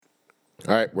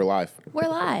All right, we're live. We're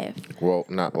live. Well,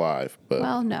 not live, but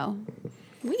Well, no.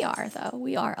 We are, though.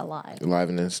 We are alive. live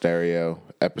and in stereo.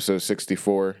 Episode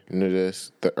 64. New to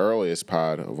this, the earliest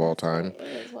pod of all time. It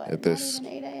is what? At this,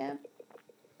 Not even 8 a.m.?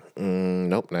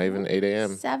 Nope, not even 8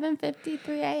 a.m. 7:53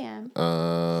 a.m.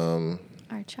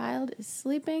 Our child is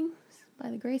sleeping. By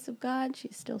the grace of God,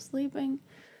 she's still sleeping.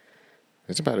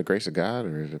 Is it by the grace of God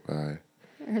or is it by?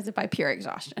 Or is it by pure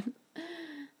exhaustion?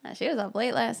 She was up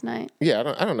late last night. Yeah,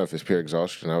 I don't know if it's pure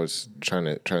exhaustion. I was trying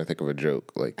to think of a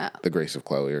joke like the grace of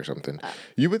Chloe or something.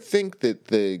 You would think that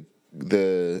the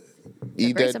The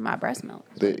grace of my breast milk.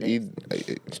 Got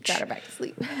her back to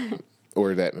sleep.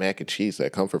 or that mac and cheese,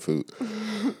 that comfort food.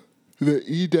 The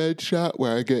E-Dead shot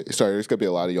where I get... Sorry, there's going to be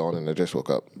a lot of yawning. I just woke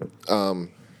up.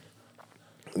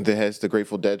 That has the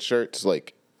Grateful Dead shirts.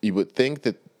 Like, you would think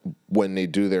that when they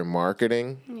do their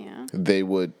marketing, Yeah. they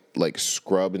would, like,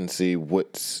 scrub and see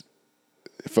what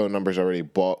phone numbers already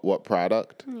bought what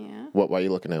product. Yeah. Why are you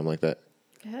looking at him like that?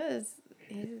 Because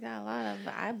he's got a lot of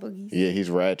eye boogies. Yeah, he's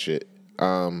ratchet.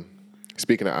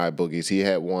 Speaking of eye boogies, he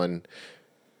had one...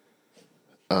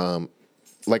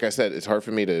 like I said, it's hard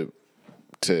for me to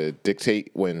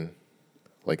dictate when,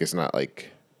 like, it's not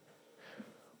like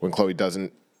when Chloe goes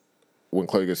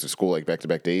to school, like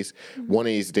back-to-back days. Mm-hmm. One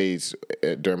of these days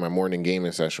during my morning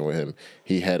gaming session with him,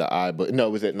 he had an eyeball. No,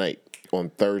 it was at night on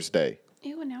Thursday.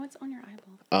 Ew, now it's on your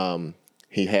eyeball.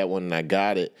 He had one and I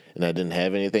got it and I didn't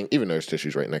have anything, even though there's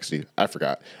tissues right next to you. I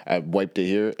forgot. I wiped it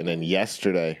here and then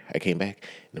yesterday I came back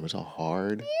and it was all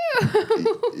hard.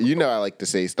 Ew. You know I like to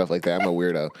say stuff like that. I'm a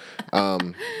weirdo.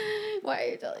 Why are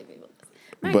you telling people this?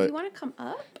 Mike, do you want to come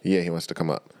up? Yeah, he wants to come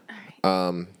up. All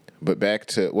right. But back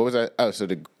to, what was that? Oh, so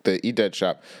the E-Dead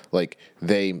shop, like,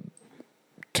 they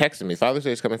texted me, Father's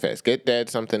Day is coming fast. Get Dad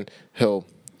something he'll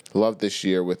love this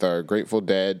year with our Grateful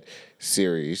Dad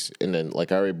series. And then,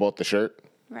 like, I already bought the shirt.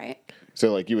 Right.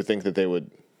 So, like, you would think that they would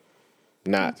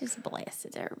not. I just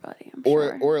blasted everybody, I'm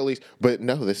sure. Or at least, but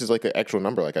no, this is like an actual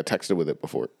number. Like, I texted with it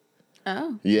before.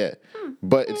 Oh. Yeah.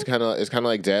 But it's kind of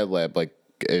like Dad Lab. Like,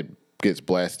 it gets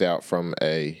blasted out from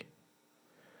a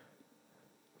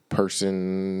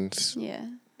person's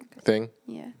thing.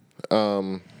 Yeah.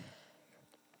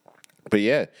 But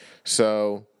yeah,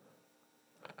 so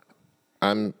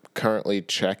I'm currently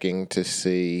checking to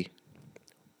see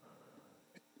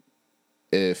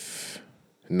if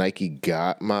Nike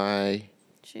got my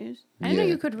shoes. I didn't know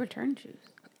you could return shoes.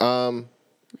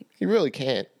 You really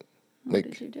can't. What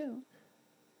did you do?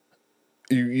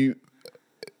 You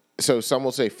so some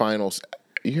will say final.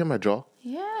 You hear my jaw?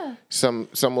 Yeah. Some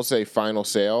will say final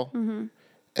sale,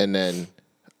 and then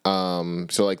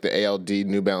so like the ALD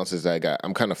New Balances that I got,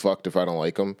 I'm kind of fucked if I don't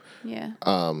like them. Yeah.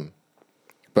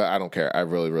 But I don't care. I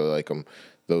really like them,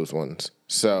 those ones.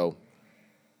 So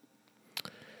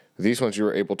these ones you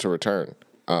were able to return.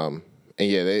 And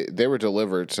yeah, they were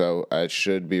delivered, so I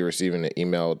should be receiving an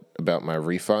email about my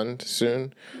refund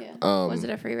soon. Yeah. Was it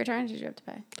a free return or did you have to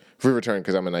pay? Free return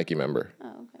because I'm a Nike member.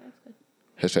 Oh, okay.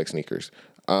 That's good. # sneakers.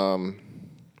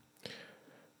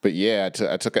 But yeah,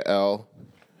 I took a L.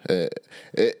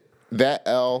 That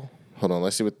L. Hold on,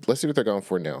 let's see what they're going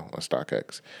for now on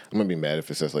StockX. I'm gonna be mad if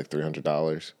it says like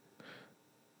 $300.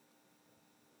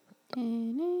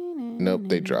 Nope,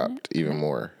 they dropped even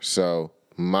more. So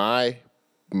my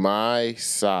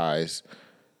size,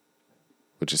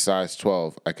 which is size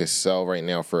 12, I could sell right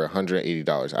now for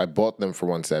 $180. I bought them for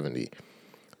 $170.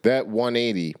 That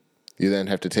 $180, you then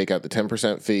have to take out the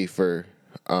 10% fee for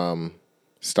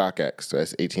StockX. So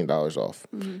that's $18 off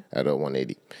at a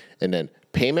 $180. And then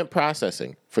payment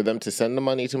processing for them to send the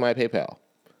money to my PayPal,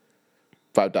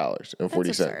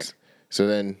 $5.40. So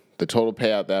then the total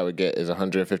payout that I would get is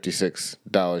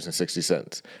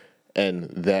 $156.60. And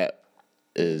that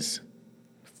is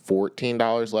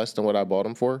 $14 less than what I bought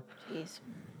them for. Jeez.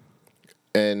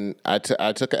 And I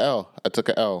took a L.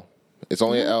 It's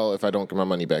only an L if I don't get my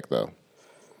money back, though.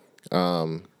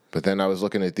 But then I was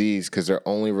looking at these because they're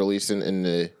only releasing in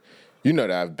the... You know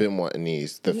that I've been wanting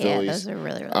these. The Phillies. Those are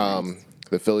really nice.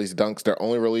 The Phillies Dunks, they're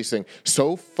only releasing...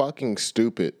 So fucking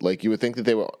stupid. Like, you would think that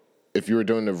they would... If you were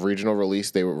doing the regional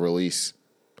release, they would release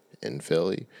in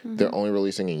Philly. Mm-hmm. They're only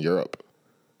releasing in Europe.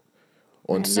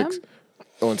 On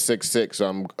 6/6. So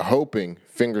I'm hoping,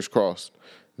 fingers crossed,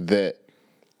 that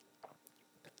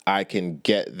I can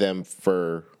get them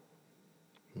for...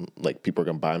 Like, people are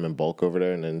going to buy them in bulk over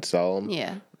there and then sell them.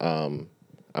 Yeah.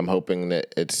 I'm hoping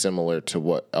that it's similar to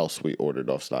what else we ordered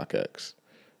off StockX.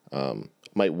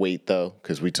 Might wait, though,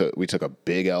 because we took a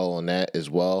big L on that as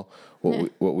well.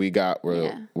 What we got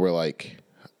we're like...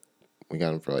 We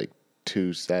got them for, like,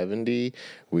 $270.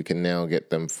 We can now get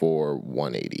them for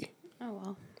 $180. Oh,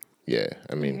 well. Yeah,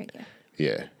 I mean...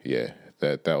 Yeah.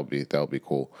 That'll be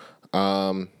cool.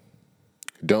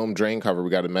 Dome drain cover. We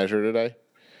got to measure today.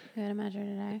 We gotta measure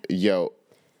today. Yo,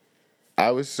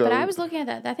 I was looking at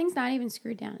that. That thing's not even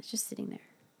screwed down. It's just sitting there.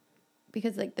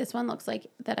 Because like this one looks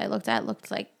like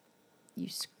you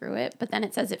screw it, but then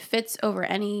it says it fits over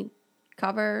any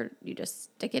cover. You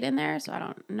just stick it in there. So I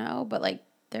don't know, but like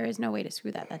there is no way to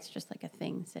screw that. That's just like a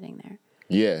thing sitting there.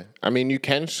 Yeah, I mean you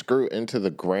can screw into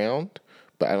the ground,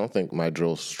 but I don't think my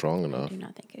drill's strong enough. I do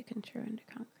not think it can screw into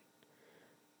concrete.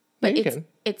 But yeah,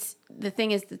 it's the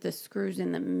thing is that the screw's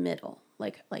in the middle,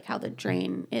 like how the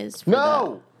drain is.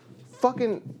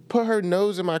 Fucking put her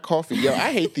nose in my coffee. Yo,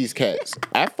 I hate these cats.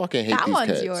 I fucking hate these cats. That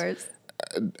one's yours.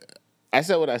 I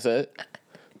said what I said.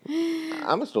 I'm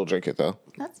gonna still drink it though.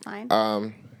 That's fine.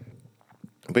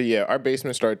 But yeah, our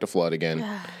basement started to flood again.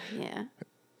 Yeah.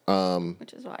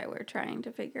 Which is why we're trying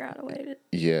to figure out a way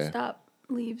to stop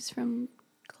leaves from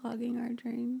clogging our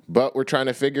drain. But we're trying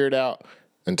to figure it out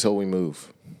until we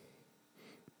move.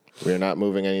 We're not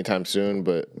moving anytime soon,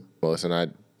 but Melissa and I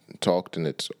talked, and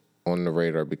it's on the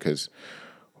radar because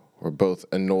we're both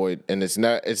annoyed, and it's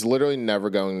literally never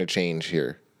going to change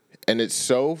here. And it's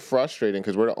so frustrating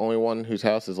because we're the only one whose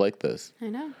house is like this. I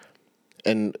know.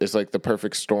 And it's like the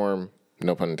perfect storm,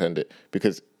 no pun intended,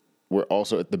 because we're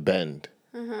also at the bend.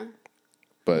 Uh-huh.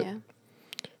 But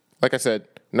like I said,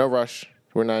 no rush.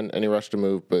 We're not in any rush to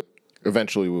move, but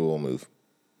eventually we will move.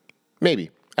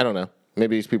 Maybe. I don't know.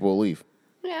 Maybe these people will leave.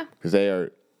 Yeah. Because they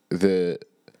are the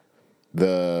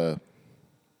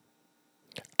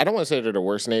I don't want to say they're the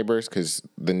worst neighbors, because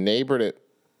the neighbor that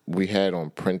we had on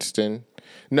Princeton.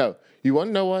 No, you want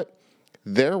to know what?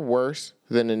 They're worse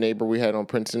than the neighbor we had on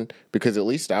Princeton, because at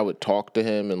least I would talk to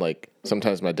him, and like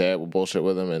sometimes my dad would bullshit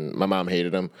with him, and my mom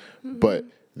hated him. Mm-hmm. But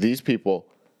these people,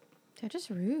 they're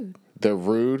just rude. They're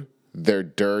rude. They're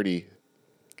dirty.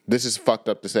 This is fucked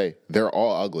up to say. They're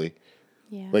all ugly.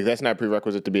 Yeah. Like that's not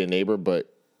prerequisite to be a neighbor,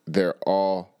 but they're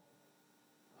all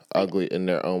ugly in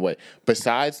their own way.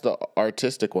 Besides the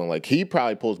artistic one, like he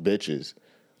probably pulls bitches.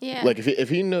 Yeah. Like if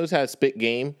he knows how to spit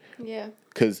game. Yeah.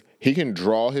 Because he can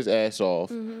draw his ass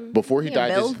off before he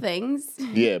dyed build things.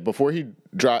 Yeah, before he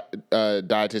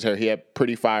dyed his hair, he had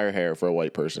pretty fire hair for a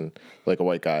white person, like a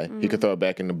white guy. He could throw it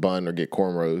back in the bun or get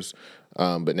cornrows,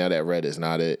 but now that red is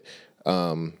not it.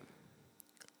 The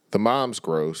mom's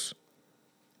gross.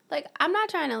 Like I'm not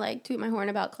trying to like toot my horn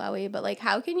about Chloe, but like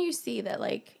how can you see that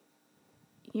like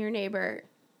your neighbor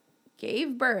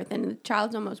gave birth and the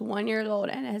child's almost 1 year old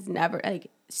and has never like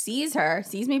sees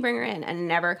me bring her in and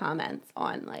never comments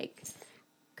on like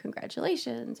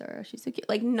congratulations or she's so cute,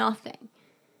 like nothing.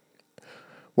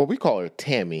 Well, we call her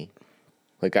Tammy.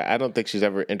 Like I don't think she's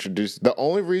ever introduced. The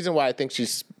only reason why I think she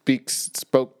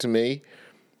spoke to me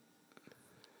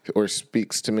or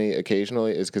speaks to me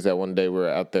occasionally is because that one day we were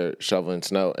out there shoveling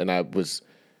snow and I was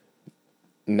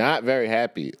not very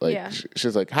happy. Like she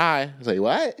was like, "Hi." I was like,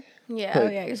 "What?" Yeah.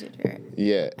 Like, I guess you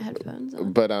have headphones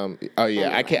on. But anyway.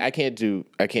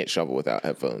 I can't shovel without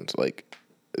headphones. Like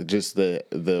just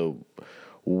the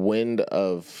wind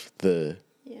of the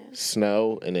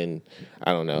snow, and then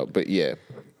I don't know. But yeah.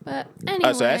 But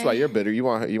anyway, so that's why you're bitter. You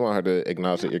want her to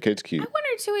acknowledge that your kid's cute. I want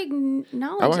her to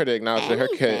acknowledge. I want her to acknowledge that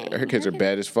her kids are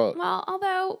bad as fuck. Well,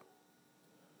 although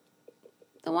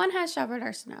the one has shoveled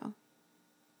our snow,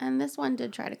 and this one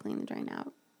did try to clean the drain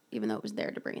out, even though it was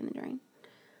their debris in the drain.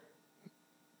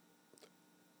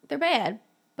 They're bad,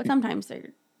 but sometimes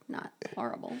they're not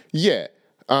horrible. Yeah.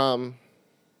 They're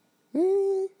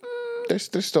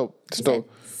still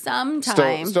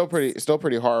sometimes still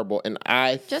pretty horrible, and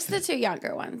just the two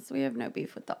younger ones. We have no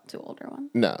beef with the two older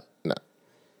ones. No,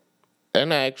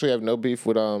 and I actually have no beef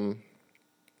with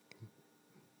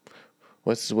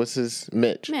what's his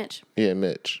Mitch. Yeah,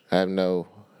 Mitch. I have no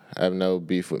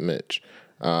beef with Mitch.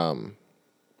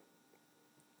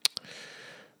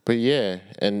 But yeah,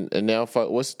 and now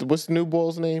what's the new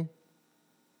bull's name?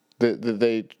 That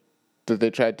they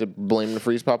tried to blame the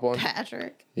freeze pop on?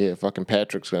 Patrick. Yeah, fucking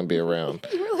Patrick's gonna be around.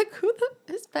 You were like, who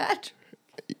is Patrick?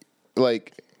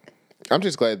 Like, I'm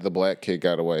just glad the black kid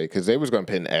got away because they was gonna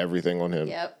pin everything on him.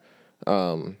 Yep.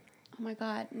 Oh my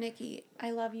God, Nikki, I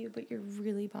love you, but you're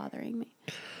really bothering me.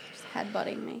 Just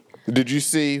headbutting me. Did you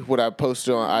see what I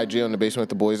posted on IG on the Basement with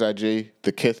the Boys IG?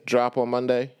 The Kith drop on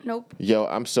Monday. Nope. Yo,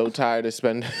 I'm so tired of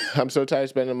spending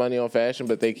money on fashion,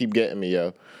 but they keep getting me,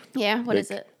 yo. Yeah. What is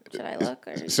it? Should I look?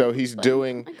 So he's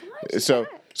doing. So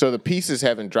the pieces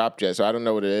haven't dropped yet, so I don't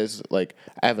know what it is. Like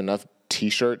I have enough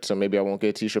T-shirts, so maybe I won't get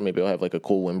a T-shirt. Maybe I'll have like a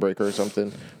cool windbreaker or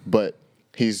something. But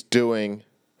he's doing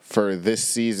for this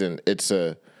season. It's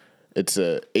a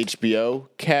HBO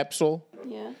capsule.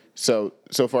 Yeah. So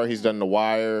far he's done The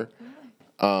Wire,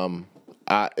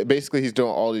 Basically, he's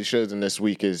doing all these shows, and this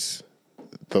week is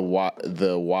the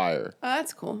Wire. Oh,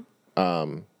 that's cool.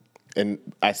 And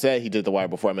I said he did The Wire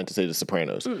before. I meant to say The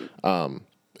Sopranos.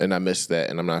 And I missed that,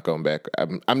 and I'm not going back.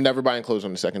 I'm never buying clothes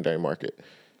on the secondary market.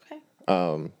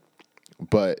 Okay.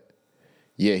 But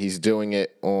yeah, he's doing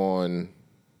it on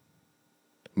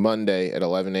Monday at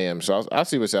 11 a.m. So I'll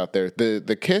see what's out there.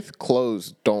 The Kith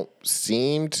clothes don't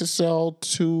seem to sell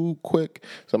too quick,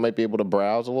 so I might be able to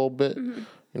browse a little bit. Mm-hmm.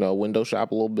 Window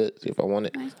shop a little bit, see if I want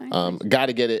it. Nice. Got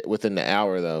to get it within the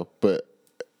hour though. But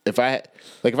if I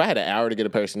had an hour to get a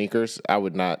pair of sneakers, I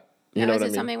would not. You know what I mean?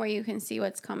 Is it something where you can see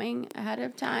what's coming ahead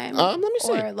of time? Let me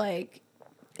see. Or like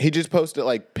he just posted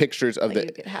like pictures of you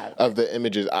could have the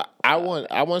images. I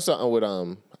want something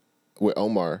with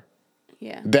Omar.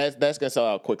 Yeah. That's gonna sell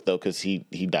out quick though because he died.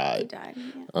 He died.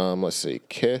 Yeah. Let's see,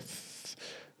 Kith,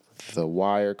 the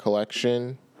Wire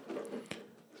collection.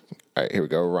 All right, here we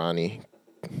go, Ronnie.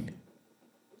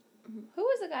 Who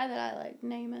was the guy that I like?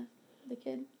 Namath, the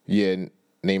kid. Yeah,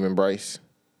 Naaman Bryce.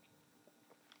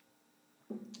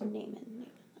 Naaman.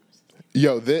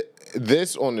 Yo,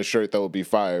 this on the shirt that would be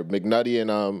fire. McNutty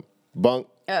and Bunk.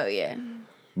 Oh yeah.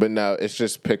 But no, it's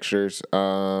just pictures.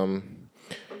 Here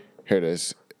it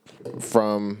is.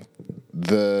 From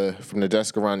the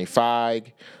desk of Ronnie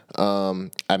Feig.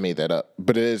 I made that up,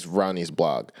 but it is Ronnie's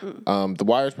blog. The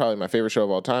Wire is probably my favorite show of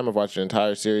all time. I've watched the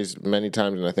entire series many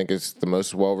times, and I think it's the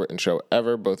most well-written show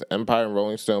ever. Both Empire and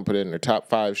Rolling Stone put it in their top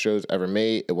 5 shows ever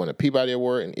made. It won a Peabody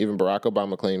Award, and even Barack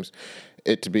Obama claims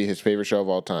it to be his favorite show of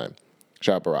all time.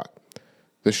 Shout out Barack.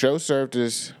 The show served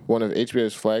as one of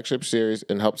HBO's flagship series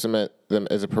and helped cement them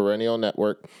as a perennial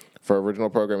network for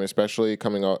original programming, especially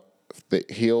coming off the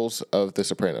heels of The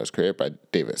Sopranos. Created by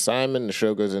David Simon, the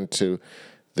show goes into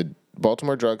the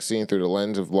Baltimore drug scene through the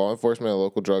lens of law enforcement and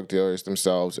local drug dealers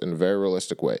themselves in a very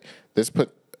realistic way. This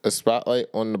put a spotlight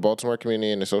on the Baltimore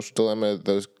community and the social dilemma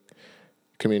those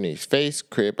communities face.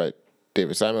 Created by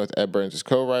David Simon with Ed Burns as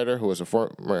co-writer, who was a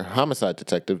former homicide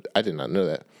detective. I did not know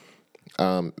that.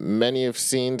 Many of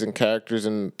scenes and characters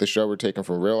in the show were taken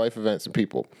from real-life events and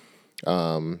people.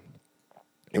 Even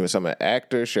some of the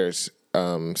actors shares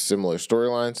similar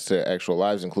storylines to actual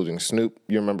lives, including Snoop.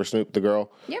 You remember Snoop, the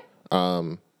girl? Yep.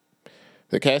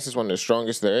 The cast is one of the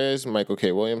strongest there is. Michael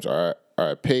K. Williams,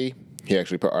 R.I.P. He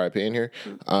actually put R.I.P. in here.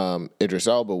 Idris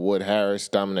Elba, Wood Harris,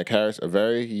 Dominic Harris, a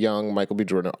very young Michael B.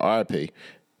 Jordan, R.I.P.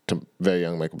 to very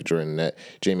young Michael B. Jordan, that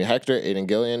Jamie Hector, Aidan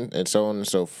Gillian, and so on and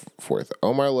so forth.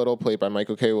 Omar Little, played by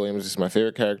Michael K. Williams, is my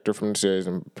favorite character from the series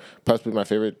and possibly my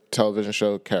favorite television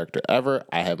show character ever.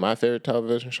 I have my favorite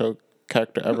television show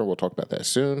character ever. We'll talk about that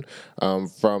soon.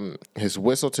 From his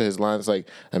whistle to his lines like,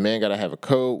 "A man gotta have a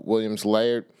code," Williams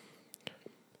layered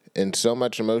in so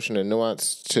much emotion and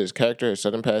nuance to his character. His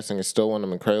sudden passing is still one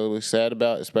I'm incredibly sad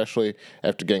about, especially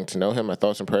after getting to know him. My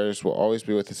thoughts and prayers will always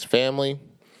be with his family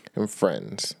and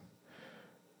friends.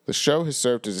 The show has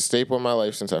served as a staple in my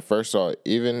life since I first saw it.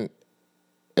 Even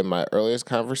in my earliest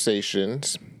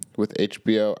conversations with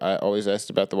HBO, I always asked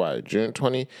about The Wire. June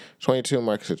 2022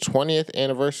 marks the 20th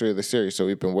anniversary of the series, so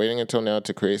we've been waiting until now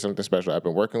to create something special. I've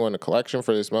been working on a collection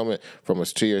for this moment for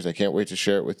almost 2 years. I can't wait to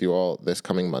share it with you all this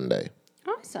coming Monday.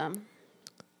 Awesome.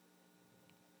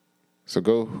 So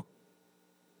go,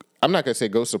 I'm not going to say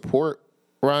go support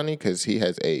Ronnie because he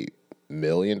has a $1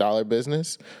 million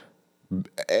business.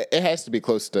 It has to be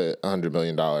close to $100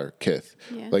 million Kith.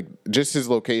 Yeah. Like just his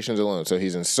locations alone. So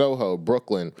he's in Soho,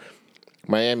 Brooklyn,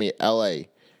 Miami, LA.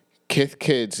 Kith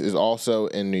Kids is also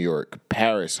in New York,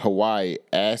 Paris, Hawaii,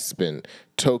 Aspen,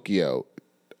 Tokyo,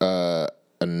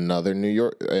 another New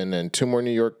York, and then 2 more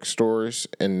New York stores,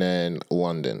 and then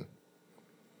London.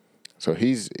 So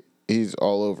he's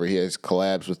all over. He has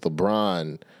collabs with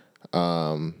LeBron.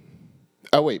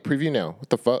 Oh wait, preview now. What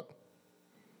the fuck?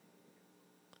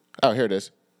 Oh, here it is.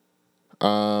 You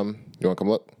want to come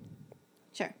look?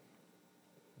 Sure.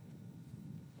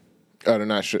 Oh,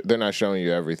 they're not showing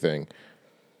you everything.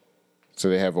 So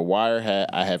they have a Wire hat.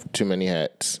 I have too many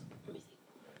hats.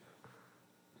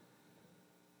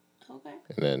 Okay.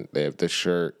 And then they have this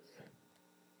shirt.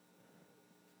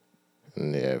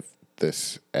 And they have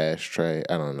this ashtray.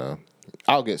 I don't know.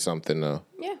 I'll get something though.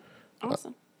 Yeah.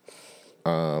 Awesome.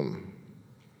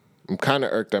 I'm kind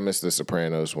of irked I missed the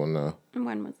Sopranos one though. And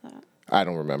when was that? I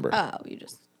don't remember. Oh, you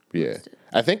just Yeah. missed it.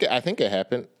 I think it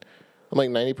happened. I'm like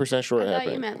 90% sure it I thought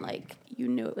happened. you meant like you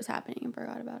knew it was happening and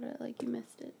forgot about it. Like you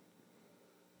missed it.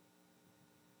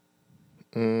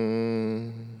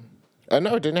 Oh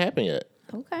no, it didn't happen yet.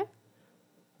 Okay.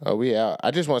 Oh, we out.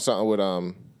 I just want something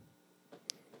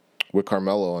with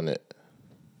Carmelo on it.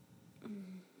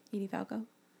 Edie Falco.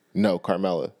 No,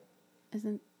 Carmela.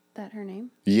 Isn't that her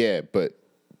name? Yeah, but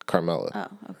Carmela. Oh,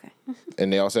 okay.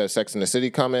 And they also have Sex and the City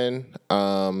coming.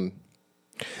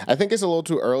 I think it's a little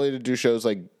too early to do shows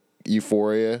like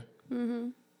Euphoria. Mm-hmm.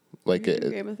 Like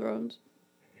Game of Thrones.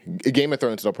 Game of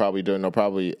Thrones they'll probably do, and they'll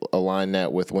probably align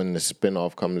that with when the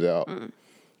spinoff comes out.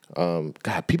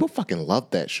 God, people fucking love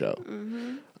that show.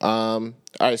 Mm-hmm. All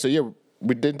right, so yeah,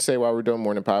 we didn't say why we're doing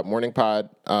morning pod. Morning pod,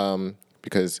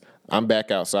 because I'm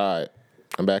back outside.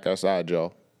 I'm back outside,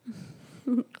 y'all.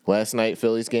 Last night,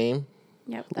 Phillies game.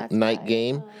 Yep, that's night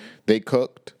game. They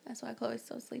cooked. That's why Chloe's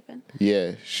still sleeping.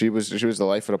 Yeah, she was the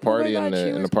life of the party in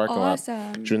the parking lot.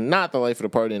 She was not the life of the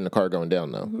party in the car going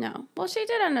down though. No, well, she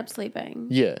did end up sleeping.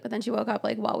 Yeah, but then she woke up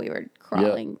like while we were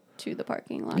crawling to the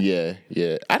parking lot. Yeah.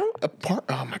 I don't.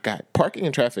 Oh my god, parking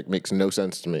in traffic makes no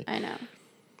sense to me. I know.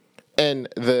 And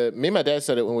me and my dad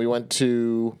said it when we went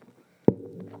to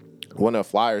one of the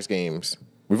Flyers games.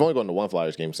 We've only gone to one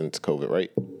Flyers game since COVID,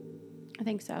 right? I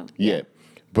think so. Yeah.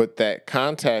 But that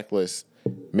contactless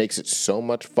makes it so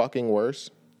much fucking worse.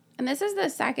 And this is the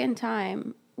second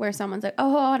time where someone's like,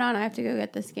 "Oh, hold on, I have to go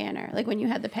get the scanner." Like when you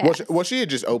had the pass. Well, she had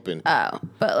just opened. Oh,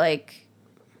 but like,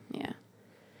 yeah.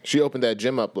 She opened that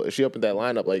gym up. She opened that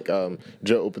lineup like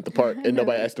Joe opened the park, and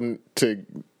nobody asked him to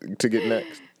get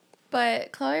next.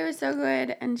 But Chloe was so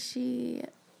good, and she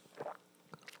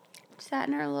sat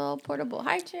in her little portable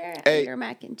high chair and ate her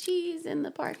mac and cheese in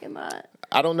the parking lot.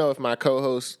 I don't know if my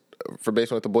co-host for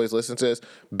Basement with the Boys listens to this.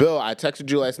 Bill, I texted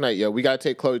you last night. Yo, we got to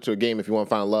take Chloe to a game if you want to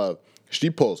find love.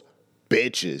 She pulls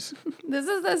bitches. This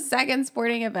is the second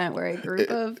sporting event where a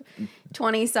group of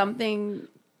 20-something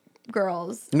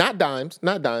girls. Not dimes.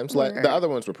 Like the other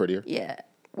ones were prettier. Yeah.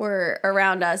 Were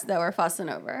around us that were fussing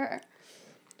over her.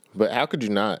 But how could you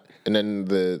not? And then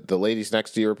the ladies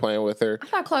next to you were playing with her. I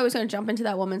thought Chloe was going to jump into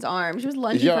that woman's arm. She was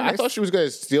lunging for her. I thought she was going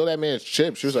to steal that man's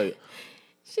chips. She was like...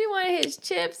 She wanted his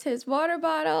chips, his water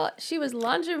bottle. She was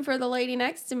lunging for the lady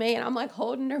next to me, and I'm like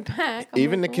holding her back.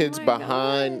 Even the kids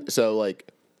behind, God. So like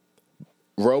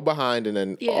row behind, and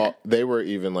then they were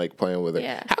even like playing with her.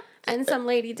 Yeah. And some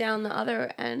lady down the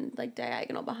other end, like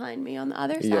diagonal behind me on the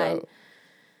other side. Yeah.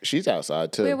 She's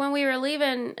outside too. When we were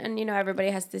leaving, and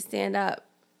everybody has to stand up,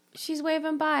 she's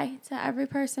waving bye to every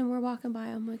person we're walking by.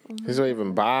 I'm like, oh my she's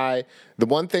waving bye. The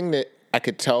one thing that I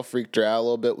could tell freaked her out a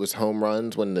little bit was home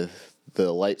runs when the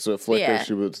lights would flicker. Yeah.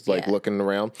 She was like looking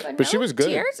around, but no she was good.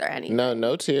 Tears or anything?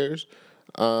 No tears.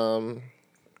 All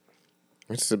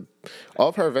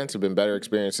of her events have been better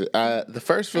experiences. The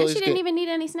first Phillies. And she didn't even need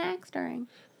any snacks during.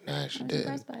 Nah, she didn't.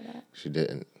 Surprised by that. She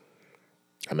didn't.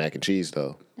 A mac and cheese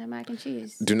though. That mac and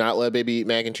cheese. Do not let baby eat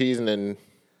mac and cheese and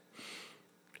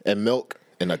milk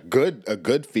and a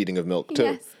good feeding of milk too.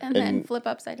 Yes, and then flip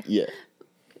upside down. Yeah.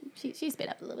 She spit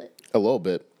up a little bit. A little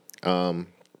bit.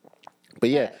 But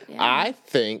yeah, I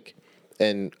think,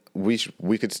 and we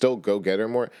could still go get her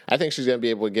more. I think she's gonna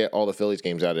be able to get all the Phillies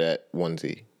games out of that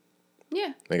onesie.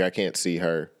 Yeah. Like I can't see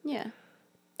her. Yeah.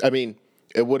 I mean,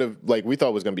 it would have we thought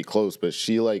it was gonna be close, but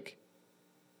she's gonna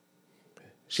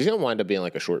wind up being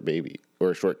like a short baby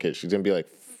or a short kid. She's gonna be like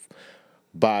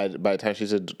by the time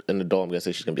she's an adult, I'm gonna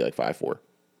say she's gonna be like 5'4".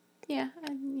 Yeah.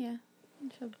 Yeah.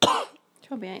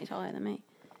 She'll be any taller than me.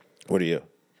 What are you?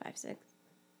 5'6".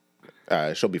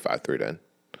 She'll be 5'3" then.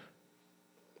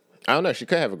 I don't know. She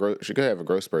could have a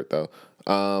growth spurt though.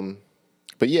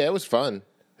 But yeah, it was fun.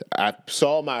 I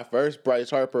saw my first Bryce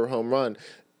Harper home run,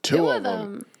 two of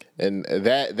them, and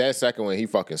that second one he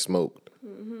fucking smoked.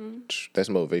 Mm-hmm. That's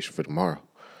motivation for tomorrow.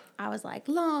 I was like,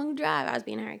 long drive. I was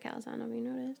being Harry Callis. I don't know if you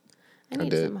noticed. I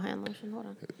need some hand lotion. Hold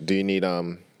on. Do you need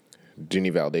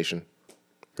validation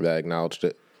that I acknowledged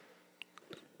it?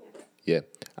 Yeah,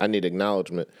 I need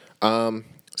acknowledgement.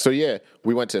 So yeah,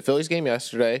 we went to the Phillies game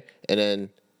yesterday, and then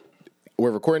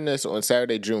we're recording this on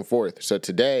Saturday, June 4th. So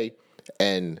today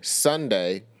and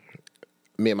Sunday,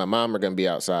 me and my mom are going to be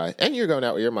outside, and you're going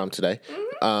out with your mom today.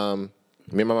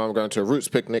 Mm-hmm. Me and my mom are going to a Roots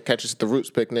picnic. Catch us at the Roots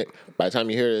picnic. By the time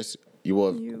you hear this, you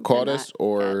will have caught us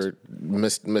or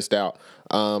missed out.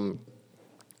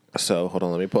 So hold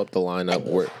on, let me pull up the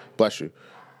lineup. Bless you.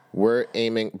 We're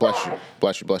aiming. Bless you.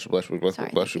 Bless you. Bless you. Bless you. Bless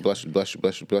you. Bless you. Bless you. Bless you.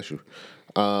 Bless you. Bless you.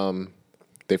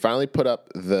 They finally put up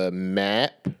the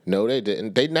map. No, they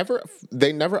didn't. They never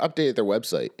updated their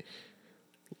website.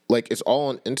 Like, it's all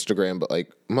on Instagram, but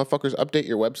like, motherfuckers, update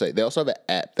your website. They also have an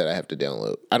app that I have to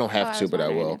download. I don't have to, but I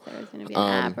will. If there's going to be an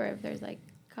app or if there's like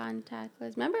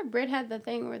contactless. Remember, Brit had the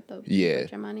thing with the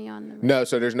money on the. No,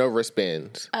 so there's no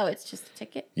wristbands. Oh, it's just a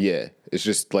ticket. Yeah, it's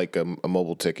just like a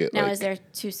mobile ticket. Now, is there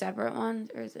two separate ones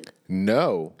or is it?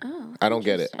 No. Oh, I don't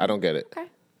get it. Okay.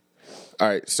 All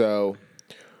right, so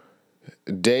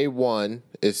day one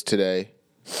is today.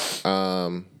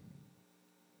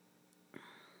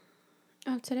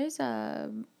 Oh, today's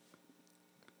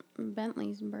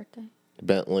Bentley's birthday.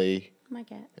 Bentley. My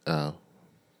cat. Oh,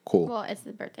 cool. Well, it's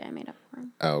the birthday I made up for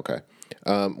him. Oh, okay.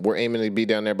 We're aiming to be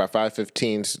down there by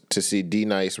 5:15 to see D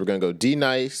Nice. We're gonna go D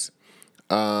Nice,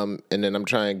 and then I'm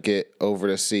trying to get over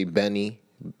to see Benny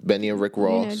and Rick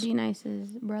Ross. You know D Nice's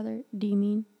brother, D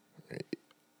Mean.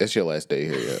 It's your last day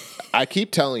here yet. I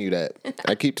keep telling you that.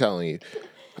 I keep telling you.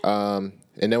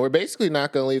 And then we're basically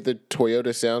not going to leave the Toyota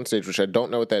Soundstage, which I don't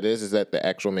know what that is. Is that the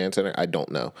actual Man Center? I don't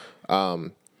know.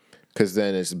 Because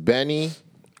then it's Benny.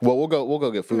 Well, we'll go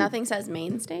get food. Nothing says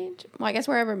main stage. Well, I guess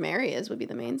wherever Mary is would be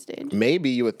the main stage. Maybe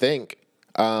you would think.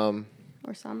 Or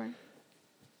Summer.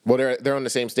 Well, they're on the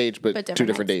same stage, but different two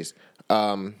different nights.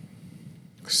 days.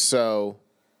 So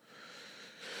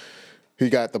you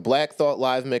got the Black Thought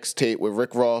live mixtape with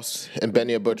Rick Ross and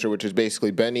Benny a Butcher, which is basically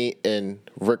Benny and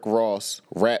Rick Ross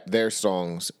rap their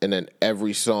songs, and then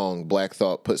every song Black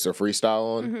Thought puts a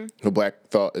freestyle on. Mm-hmm. The Black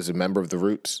Thought is a member of the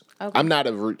Roots. Okay. I'm not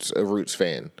a Roots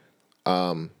fan.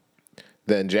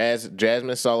 Then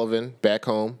Jasmine Sullivan back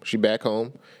home. She back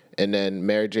home, and then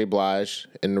Mary J. Blige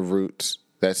and the Roots.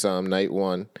 That's night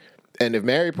one. And if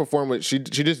Mary performed with, she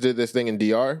just did this thing in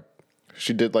DR.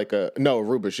 She did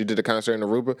Aruba. She did a concert in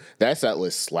Aruba. That set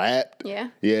list slapped. Yeah.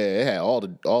 Yeah, it had all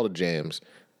the jams.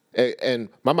 And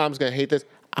my mom's gonna hate this.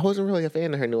 I wasn't really a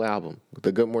fan of her new album,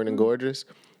 The Good Morning Gorgeous.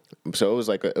 So it was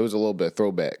it was a little bit of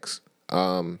throwbacks.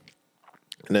 And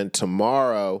then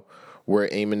tomorrow we're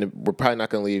probably not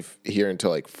gonna leave here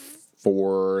until like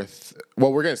 4th.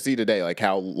 Well, we're gonna see today like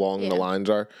how long the lines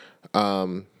are.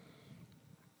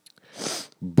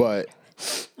 But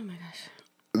Oh my gosh.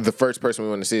 the first person we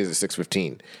want to see is at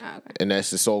 6:15. Oh, okay. And that's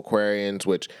the Soulquarians,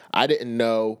 which I didn't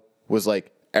know was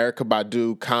like Erykah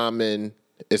Badu, Common.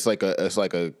 It's like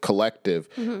a collective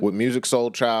with Music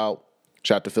Soul Child.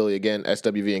 Shout out to Philly again,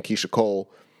 SWV and Keisha Cole.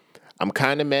 I'm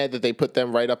kind of mad that they put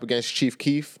them right up against Chief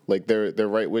Keef. Like they're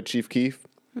right with Chief Keef.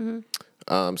 So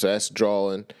that's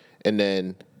drawing. And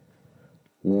then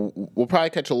we'll probably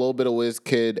catch a little bit of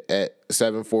WizKid at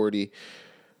 7:40.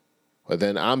 But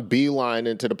then I'm beeline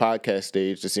into the podcast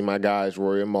stage to see my guys,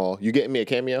 Rory and Maul. You getting me a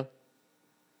cameo?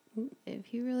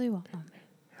 If you really want me.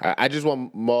 I just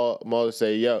want Maul to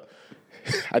say, yo,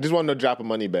 I just want to drop a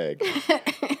money bag.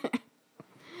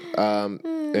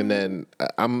 And then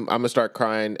I'm going to start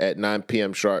crying at 9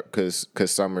 p.m. sharp because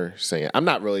Summer singing. I'm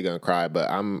not really going to cry, but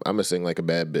I'm going to sing like a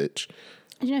bad bitch.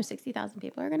 Did you know 60,000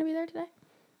 people are going to be there today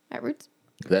at Roots?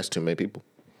 That's too many people.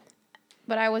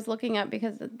 But I was looking up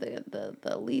because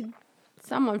the lead,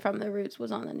 someone from the Roots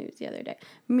was on the news the other day.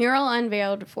 Mural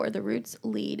unveiled for the Roots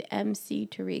lead MC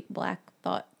Tariq Black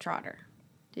Thought Trotter.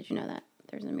 Did you know that?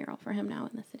 There's a mural for him now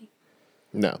in the city.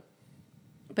 No.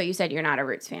 But you said you're not a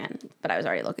Roots fan, but I was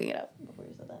already looking it up before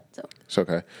you said that. So It's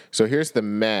okay. So here's the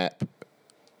map.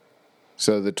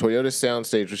 So the Toyota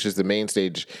Soundstage, which is the main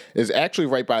stage, is actually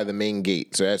right by the main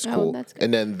gate. So that's cool. That's good.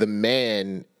 And then the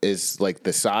Man is like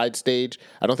the side stage.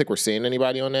 I don't think we're seeing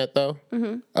anybody on that though.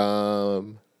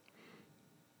 Mm-hmm.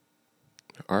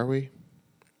 Are we?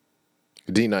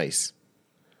 D Nice.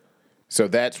 So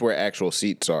that's where actual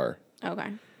seats are.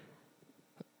 okay.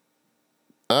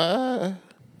 I'm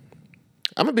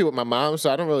gonna be with my mom,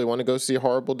 so I don't really want to go see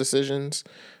Horrible Decisions.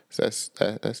 So that's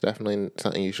definitely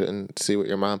something you shouldn't see with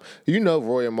your mom. You know,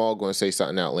 Roy and Maul going to say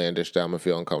something outlandish that I'm gonna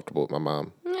feel uncomfortable with my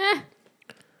mom.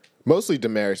 Mostly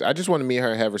Damaris. I just want to meet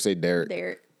her and have her say Derek.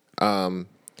 Derek.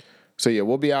 So yeah,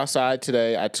 we'll be outside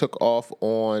today. I took off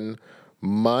on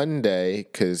Monday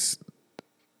because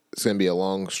it's gonna be a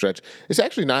long stretch. It's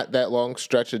actually not that long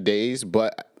stretch of days,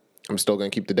 but I'm still gonna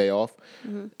keep the day off.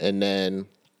 Mm-hmm. And then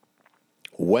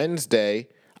Wednesday,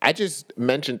 I just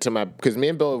mentioned to because me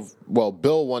and Bill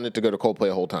wanted to go to Coldplay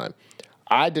the whole time.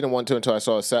 I didn't want to until I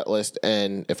saw a set list,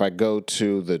 and if I go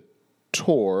to the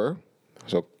tour,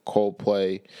 so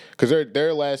Coldplay, because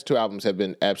their last two albums have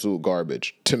been absolute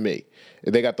garbage to me.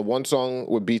 They got the one song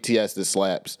with BTS that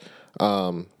slaps,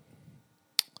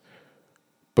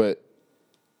 but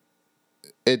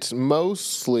it's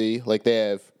mostly like they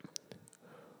have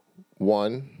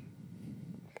 1,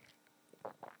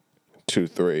 2,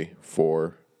 3,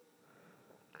 4.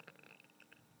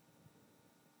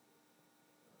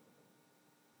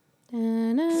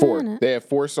 Four. They have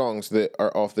 4 songs that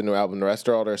are off the new album. The rest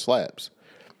are all their slaps.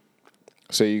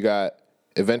 So you got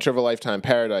Adventure of a Lifetime,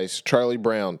 Paradise, Charlie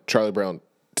Brown. Charlie Brown,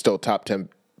 still top 10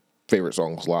 favorite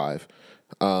songs live.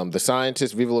 The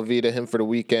Scientist, Viva La Vida, Him for the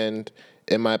Weekend,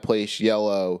 In My Place,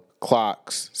 Yellow,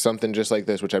 Clocks, Something Just Like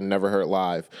This, which I've never heard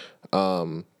live.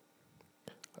 A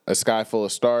Sky Full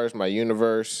of Stars, My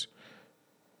Universe,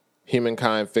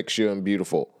 Humankind, Fix You, and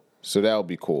Beautiful. So that'll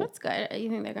be cool. That's good. You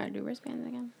think they're going to do wristbands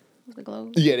again? With the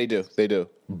globe? Yeah, they do. They do.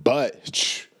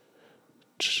 But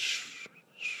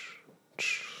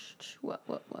What?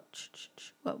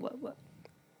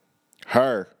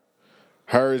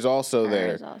 Her is also there.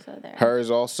 Her is also there. Her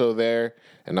is also there,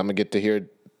 and I'm gonna get to hear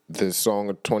the song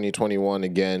of 2021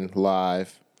 again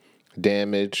live.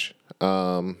 Damage.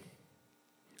 So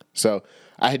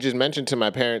I had just mentioned to my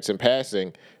parents in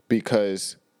passing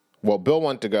because, well, Bill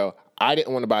wanted to go. I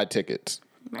didn't want to buy tickets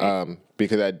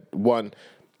because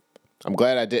I'm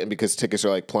glad I didn't because tickets are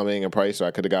like plummeting in price, so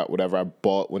I could have got whatever I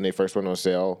bought when they first went on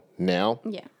sale now.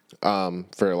 Yeah.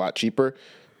 For a lot cheaper.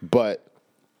 But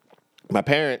my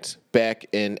parents back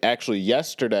in actually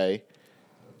yesterday,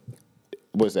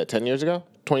 was that 10 years ago?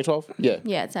 2012? Yeah.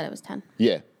 Yeah, it said it was 10.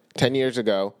 Yeah. 10 years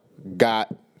ago,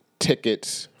 got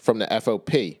tickets from the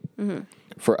FOP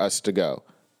for us to go.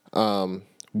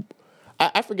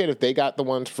 I forget if they got the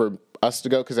ones for us to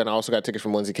go, because then I also got tickets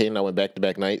from Lindsay Kane, and I went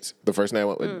back-to-back nights. The first night I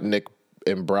went with Nick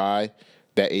and Bri,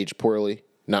 that aged poorly,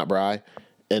 not Bri.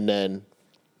 And then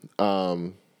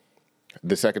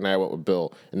the second night I went with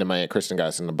Bill, and then my Aunt Kristen got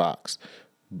us in the box.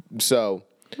 So...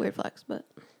 Weird flex, but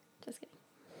just kidding.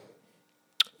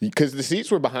 Because the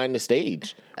seats were behind the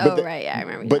stage. Right, yeah, I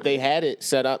remember. But they had it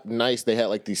set up nice. They had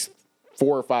like these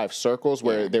 4 or 5 circles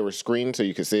where they were screened so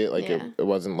you could see it. Like it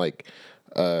wasn't like...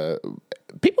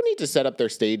 people need to set up their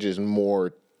stages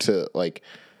more to like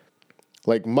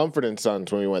Mumford and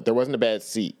Sons when we went. There wasn't a bad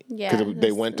seat. Yeah. Because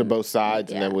they went to both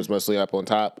sides and then was mostly up on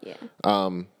top. Yeah.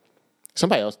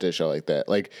 Somebody else did a show like that.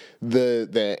 Like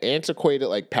the antiquated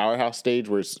like Powerhouse stage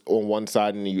where it's on one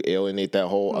side and you alienate that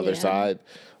whole other side.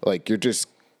 Like you're just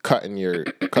cutting your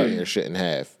shit in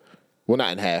half. Well,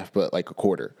 not in half, but like a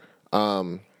quarter.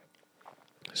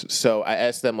 So I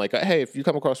asked them like, hey, if you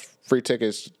come across free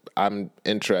tickets, I'm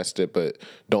interested, but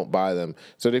don't buy them.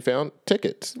 So they found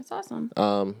tickets. That's awesome.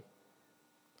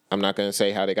 I'm not going to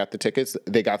say how they got the tickets.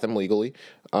 They got them legally.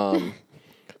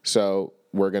 So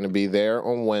we're going to be there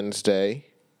on Wednesday.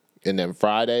 And then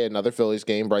Friday, another Phillies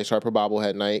game, Bryce Harper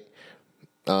bobblehead night.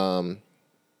 And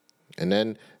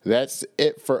then that's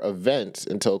it for events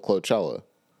until Coachella.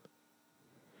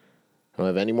 I don't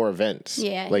have any more events.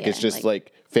 Yeah. Like, it's just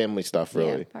like family stuff,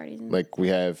 really. Yeah, parties. And like, we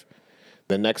have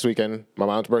the next weekend, my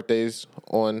mom's birthday's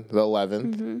on the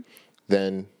 11th. Mm-hmm.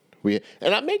 Then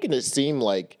and I'm making it seem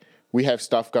like we have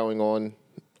stuff going on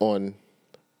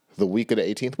the week of the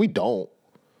 18th. We don't.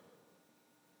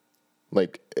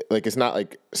 Like it's not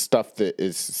like stuff that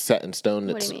is set in stone.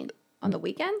 what do you mean? On the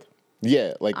weekend?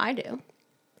 Yeah, like I do.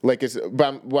 like it's.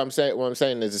 But what I'm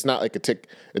saying is, it's not like a ticket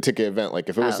event. Like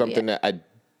if it was something that I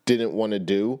didn't want to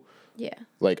do, Yeah.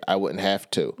 like I wouldn't have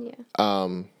to. Yeah.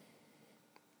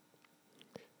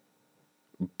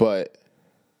 But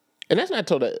and that's not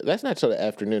till the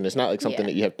afternoon. It's not like something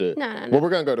that you have to. No. Well, we're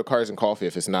gonna go to Cars and Coffee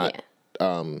if it's not.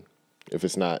 If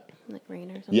it's not. Like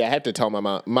rain or something. Yeah, I have to tell my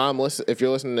mom. Mom, listen. If you're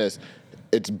listening to this,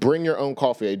 it's bring your own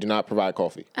coffee. I do not provide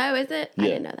coffee. Oh, is it? Yeah. I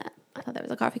didn't know that. I thought that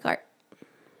was a coffee cart.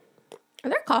 Are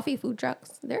there coffee food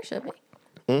trucks? There should be.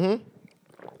 Mm-hmm.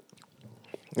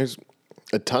 There's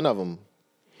a ton of them,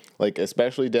 like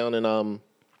especially down in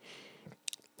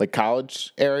like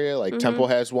college area. Like Temple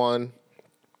has one.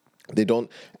 They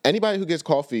don't. Anybody who gets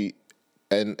coffee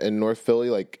in North Philly,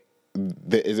 like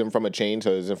that isn't from a chain,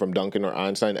 so isn't from Dunkin' or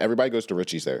Einstein. Everybody goes to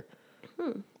Richie's there.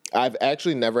 I've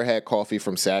actually never had coffee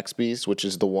from Saxby's, which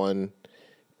is the one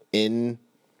in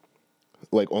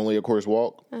like only a Coors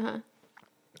Walk. Uh-huh.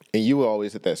 And you were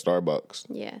always at that Starbucks.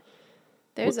 Yeah.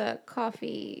 There's a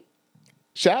coffee.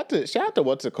 Shout out to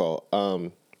what's it called?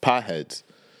 Potheads.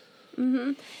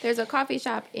 Mm-hmm. There's a coffee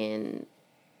shop in,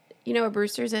 you know where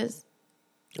Brewster's is?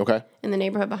 Okay. In the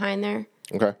neighborhood behind there.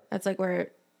 Okay. That's like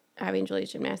where Abby and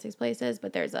Julie's gymnastics place is.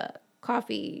 But there's a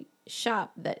coffee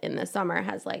shop that in the summer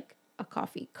has like a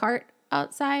coffee cart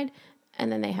outside.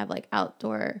 And then they have like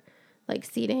outdoor like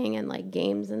seating and like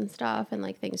games and stuff and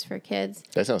like things for kids.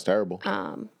 That sounds terrible.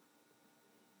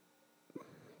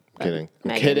 Kidding.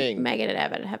 I'm kidding. Megan and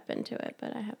Evan have been to it,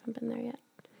 but I haven't been there yet.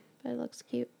 But it looks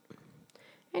cute.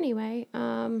 Anyway,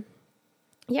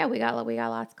 yeah, we got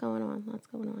lots going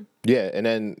on. Yeah, and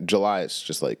then July it's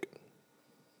just like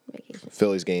Vacation.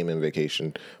 Phillies game and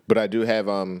vacation. But I do have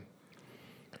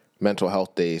mental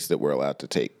health days that we're allowed to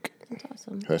take. That's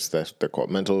awesome. That's they're called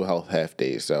mental health half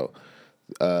days. So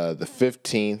the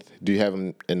 15th. Do you have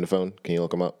them in the phone? Can you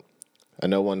look them up? I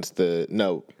know one's not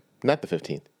the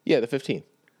 15th. Yeah, the 15th.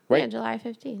 Right? Yeah, July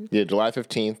 15th. Yeah, July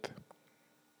 15th.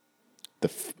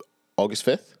 August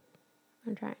 5th?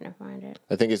 I'm trying to find it.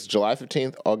 I think it's July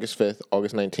 15th, August 5th,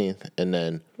 August 19th, and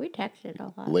then We texted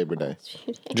a lot. Labor Day.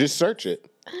 Just search it.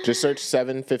 Just search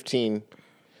 7/15,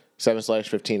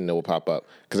 7/15, and it will pop up.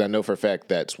 Because I know for a fact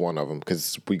that's one of them.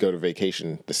 Because we go to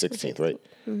vacation the 16th, right?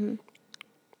 Mm-hmm.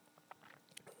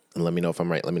 And let me know if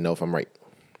I'm right. Let me know if I'm right.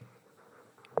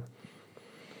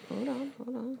 Hold on.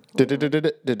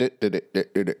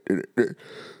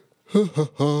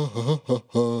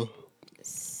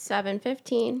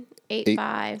 7:15,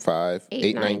 8:05, 5, 8:19,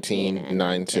 8:19, and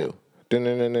 9:2. 2.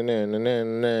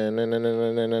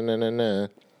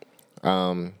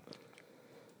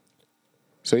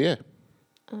 So yeah.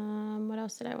 What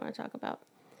else did I want to talk about?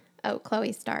 Oh,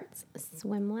 Chloe starts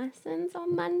swim lessons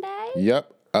on Monday.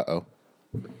 Yep. Uh-oh.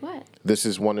 What? This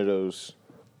is one of those.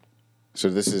 So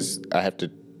this is, I have to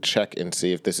check and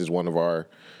see if this is one of our,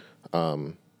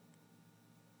 Oh,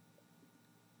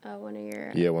 one of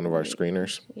your. one of our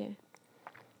screeners. Yeah.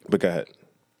 But go ahead.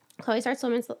 Chloe starts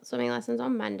swimming lessons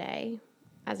on Monday.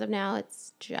 As of now,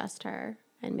 it's just her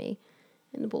and me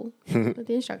in the pool with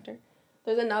the instructor.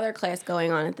 There's another class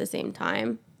going on at the same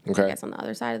time. Okay. I guess on the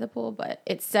other side of the pool, but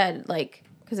it said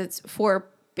because it's 4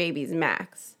 babies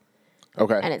max,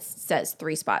 Okay. and it says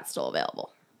 3 spots still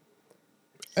available.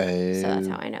 So that's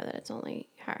how I know that it's only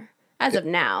her. As of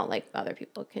now, other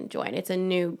people can join. It's a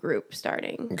new group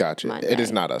starting. Gotcha. Monday. It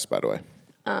is not us, by the way.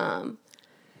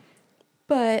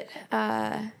 But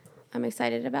I'm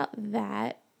excited about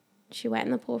that. She went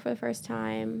in the pool for the first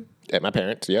time At my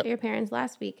parents, yep. at your parents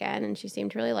last weekend, and she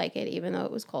seemed to really like it, even though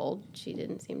it was cold. She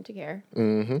didn't seem to care.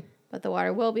 Mm-hmm. But the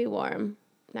water will be warm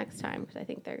next time because I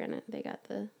think they got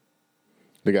The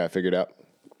guy figured out.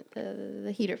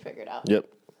 the heater figured out. Yep.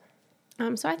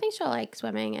 So I think she'll like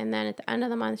swimming, and then at the end of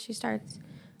the month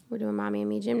we're doing Mommy and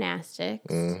Me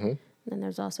gymnastics. Mm-hmm. And then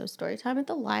there's also story time at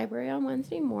the library on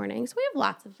Wednesday mornings. We have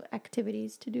lots of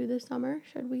activities to do this summer,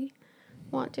 should we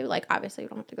want to. Obviously, we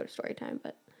don't have to go to story time,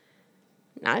 but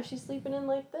not if she's sleeping in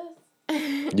like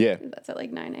this. Yeah. That's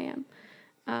at 9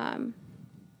 a.m.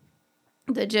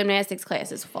 The gymnastics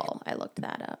class is full. I looked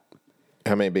that up.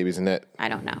 How many babies in that? I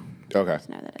don't know. Okay. I just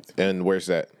know that it's full. And where's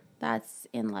that? That's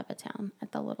in Levittown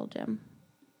at the little gym.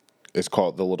 It's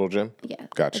called the Little Gym? Yeah.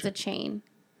 Gotcha. It's a chain.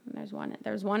 There's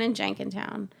one in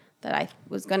Jenkintown that I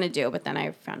was going to do, but then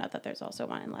I found out that there's also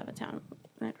one in Levittown,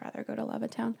 and I'd rather go to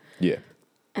Levittown. Yeah.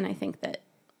 And I think that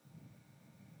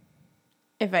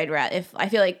if I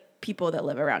feel like people that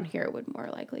live around here would more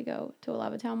likely go to a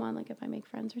Levittown one, if I make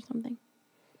friends or something.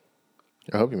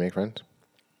 I hope you make friends.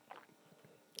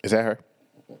 Is that her?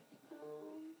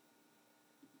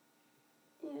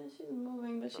 Yeah, she's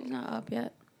moving, but she's not up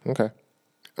yet. Okay.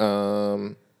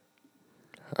 All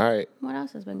right. What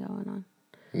else has been going on?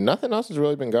 Nothing else has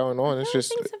really been going on. It's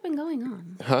just things have been going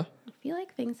on. Huh? I feel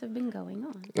like things have been going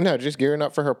on. No, just gearing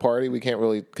up for her party. We can't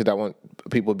really, because I want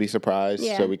people to be surprised.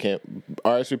 Yeah. So we can't.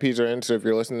 RSVPs are in. So if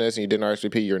you're listening to this and you didn't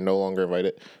RSVP, you're no longer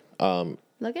invited.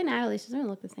 Look at Natalie. She doesn't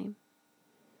look the same.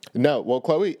 No, well,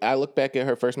 Chloe, I look back at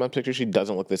her first month picture. She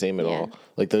doesn't look the same at Yeah.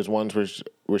 all. Those ones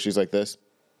where she's like this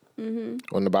on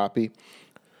the boppy.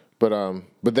 But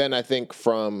then I think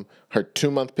from her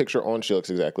 2-month picture on, she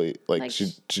looks exactly she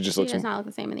just looks. She does not look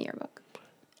the same in the yearbook.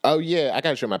 Oh yeah, I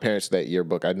gotta show my parents that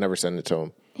yearbook. I'd never send it to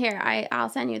them. Here, I'll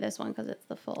send you this one because it's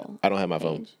the full. I don't have my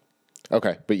phone. page.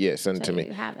 Okay, but yeah, send it So to me.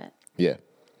 you have it. Yeah.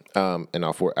 And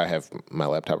I have my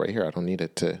laptop right here. I don't need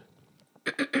it to.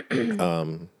 I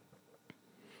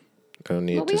don't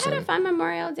need Well, it to we had send. a fun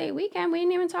Memorial Day weekend. We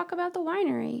didn't even talk about the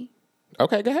winery.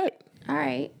 Okay, go ahead. All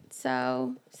right.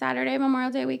 So Saturday,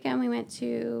 Memorial Day weekend, we went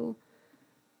to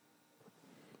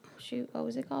what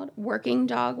was it called? Working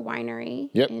Dog Winery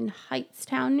in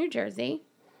Hightstown, New Jersey.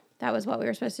 That was what we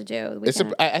were supposed to do.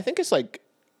 I think it's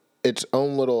its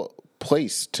own little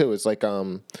place too. It's like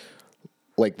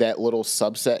that little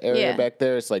subset area back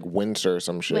there. It's like Windsor or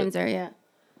some shit. Windsor, yeah.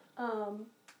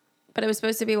 But it was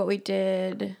supposed to be what we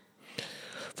did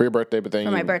for your birthday, but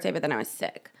then my birthday, but then I was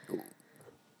sick.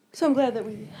 So I'm glad that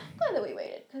we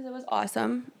waited because it was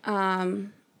awesome. I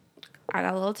got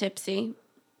a little tipsy.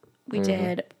 We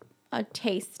did a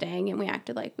tasting and we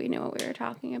acted like we knew what we were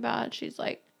talking about. She's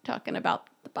talking about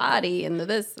the body and the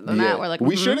this and the that. We're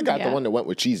we should have got the one that went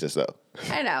with Jesus though.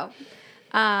 I know.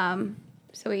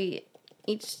 So we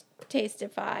each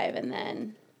tasted 5 and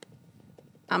then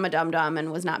I'm a dum-dum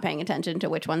and was not paying attention to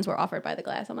which ones were offered by the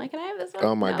glass. I'm like, can I have this one?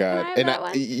 Oh, my God. And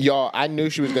y'all, I knew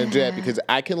she was going to do that because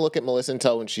I can look at Melissa and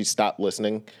tell when she stopped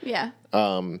listening. Yeah.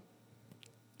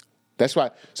 That's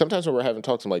why sometimes when we're having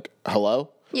talks, I'm like,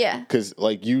 hello? Yeah. Because,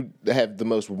 you have the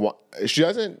most...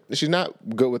 She's not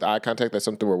good with eye contact. That's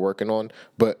something we're working on.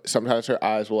 But sometimes her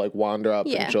eyes will, wander up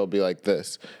and she'll be like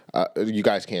this. You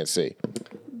guys can't see.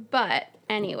 But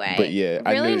anyway. But, yeah,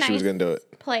 really I knew she was going to do it.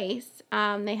 Place.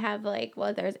 They have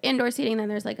there's indoor seating, then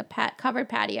there's a covered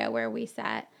patio where we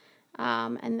sat,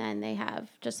 and then they have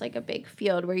just a big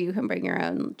field where you can bring your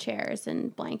own chairs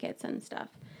and blankets and stuff.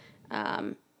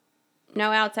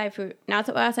 no outside food, not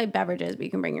outside beverages, but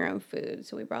you can bring your own food.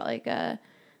 So we brought like a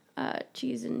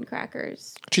cheese and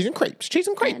crackers. Cheese and crepes.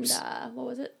 And what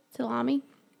was it? Salami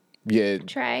Yeah.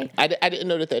 tray. I didn't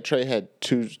know that tray had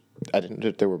two. I didn't know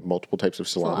that there were multiple types of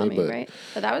salami, but right?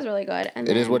 But that was really good. And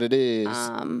it is what it is.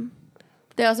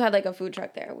 They also had like a food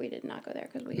truck there. We did not go there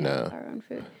because we had our own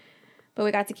food. But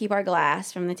we got to keep our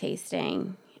glass from the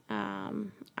tasting.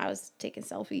 I was taking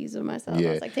selfies of myself. Yeah.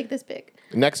 I was like, take this pic.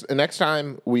 Next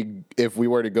time if we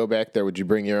were to go back there, would you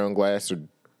bring your own glass or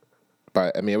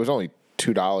buy? I mean, it was only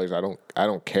 $2. I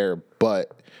don't care,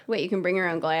 but wait, you can bring your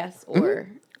own glass or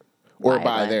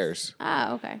buy theirs.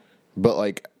 Oh, okay. But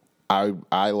like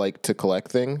I like to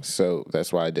collect things, so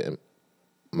that's why I didn't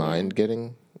mind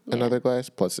getting another glass.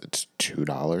 Plus, it's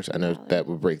 $2. I know that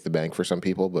would break the bank for some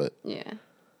people, but yeah.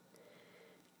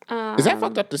 Is that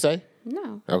fucked up to say?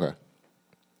 No. Okay.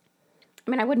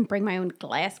 I mean, I wouldn't bring my own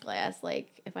glass.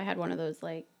 Like, if I had one of those,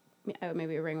 like, I would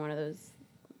maybe bring one of those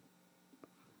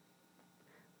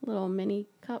little mini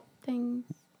cup things.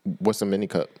 What's a mini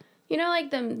cup? You know,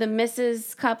 like the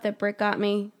Mrs. cup that Britt got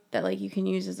me that, like, you can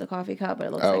use as a coffee cup, but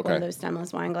it looks like one of those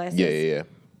stemless wine glasses. Yeah.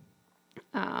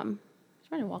 I was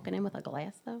trying to walking in with a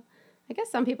glass, though. I guess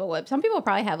some people would. Some people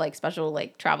probably have, like, special,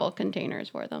 like, travel containers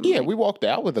for them. Yeah, like, we walked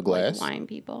out with a glass. Like wine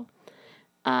people.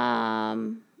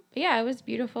 But yeah, it was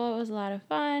beautiful. It was a lot of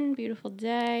fun. Beautiful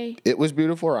day. It was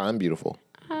beautiful or I'm beautiful?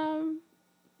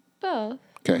 Both.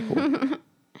 Okay, cool.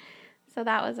 So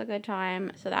that was a good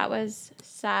time. So that was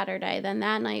Saturday. Then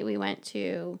that night we went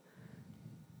to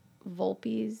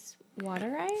Volpe's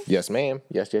Water Ice. Yes, ma'am.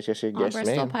 Yes, On yes, Bristol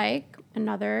ma'am. Pike.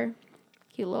 Another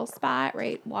cute little spot,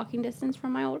 right? Walking distance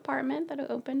from my old apartment that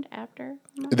opened after.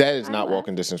 That is not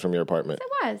walking distance from your apartment. It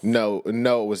was. No,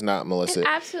 it was not, Melissa. It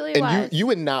absolutely was. was. And you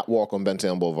would not walk on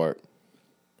Benton Boulevard.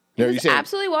 No, it was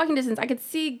absolutely walking distance. I could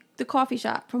see the coffee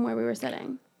shop from where we were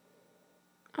sitting.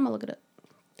 I'm gonna look it up.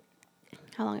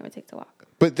 How long it would take to walk.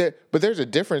 But there's a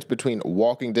difference between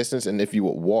walking distance and if you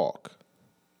would walk.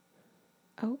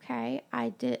 Okay,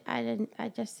 I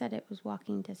just said it was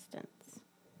walking distance.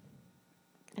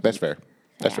 That's fair.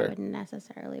 That's fair. I wouldn't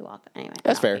necessarily walk anyway.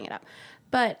 That's fair. Looking it up.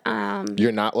 But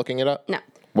You're not looking it up? No.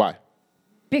 Why?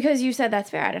 Because you said that's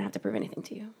fair. I didn't have to prove anything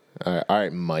to you. All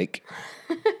right, Mike.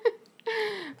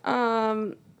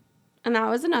 And that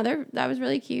was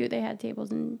really cute. They had tables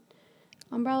and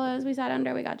umbrellas we sat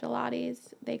under. We got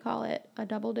gelatis. They call it a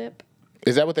double dip.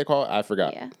 Is that what they call it? I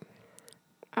forgot. Yeah.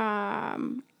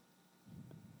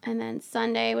 And then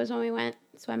Sunday was when we went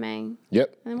swimming.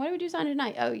 Yep. And then what did we do Sunday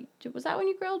night? Oh, was that when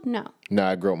you grilled? No. No,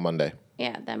 I grilled Monday.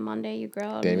 Yeah, then Monday you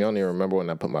grilled. Damn, you don't even remember when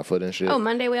I put my foot in shit. Oh,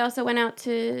 Monday we also went out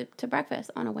to breakfast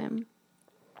on a whim.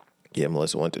 Yeah,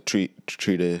 Melissa went to treat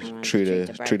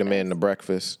a man to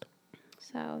breakfast.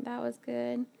 So that was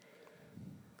good.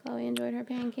 Chloe enjoyed her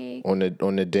pancake. On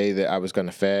the day that I was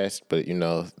gonna fast, but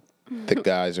the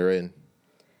guys are in.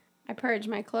 I purged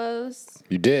my clothes.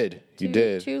 You did. You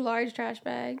did. 2 large trash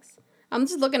bags. I'm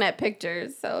just looking at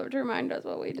pictures, so to remind us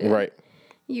what we did. Right.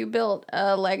 You built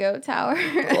a Lego tower.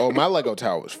 Oh, my Lego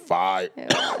tower was fire.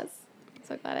 It was. I'm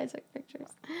so glad I took pictures.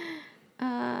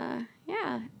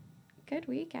 Yeah. Good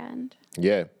weekend.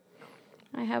 Yeah.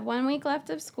 I have 1 week left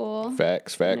of school.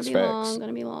 Facts.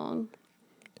 Gonna be long.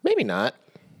 Maybe not.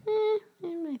 I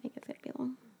think it's gonna be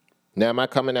long. Now, am I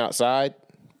coming outside?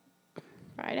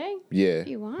 Friday? Yeah. If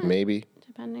you want. Maybe.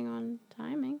 Depending on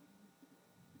timing.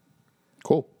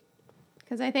 Cool.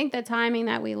 Because I think the timing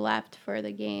that we left for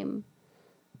the game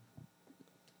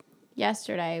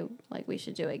yesterday, like, we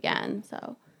should do again.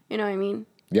 So, you know what I mean?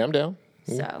 Yeah, I'm down.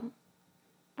 So,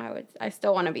 I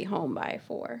still want to be home by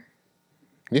 4.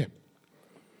 Yeah.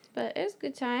 But it was a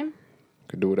good time.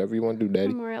 Could do whatever you want to do, Daddy.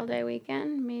 Memorial Day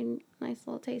weekend. Made a nice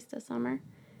little taste of summer.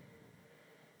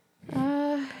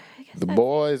 I guess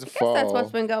that's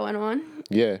what's been going on.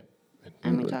 Yeah.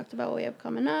 And we talked about what we have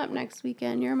coming up next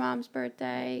weekend. Your mom's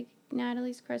birthday,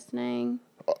 Natalie's christening.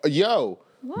 Yo,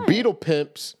 What? Beetle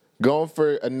Pimps going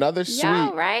for another suite.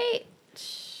 Yo, right?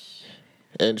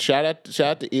 And shout out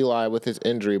to Eli with his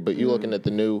injury, but you looking at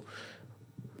the new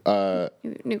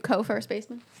New co-first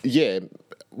baseman. Yeah.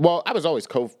 Well, I was always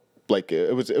like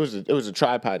it was a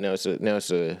tripod. Now it's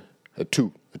a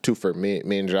two for me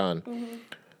and John. Mm-hmm.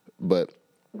 But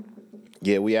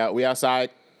yeah, we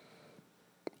outside.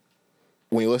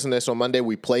 When you listen to this on Monday,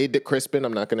 we played at Crispin.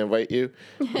 I'm not going to invite you.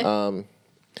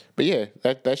 But yeah,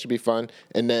 that should be fun.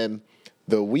 And then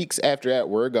the weeks after that,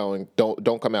 we're going.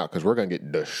 Don't come out because we're going to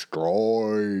get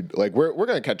destroyed. Like we're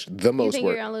going to catch the most. You think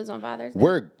work. you're going to lose on Father's Day?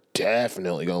 We're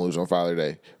definitely going to lose on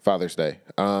Father's Day.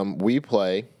 We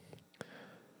play.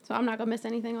 So I'm not going to miss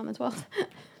anything on the 12th.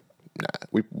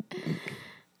 Nah,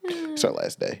 it's our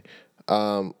last day.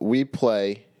 We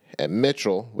play at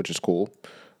Mitchell, which is cool,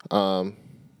 and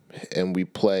we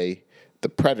play the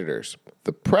Predators.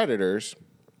 The Predators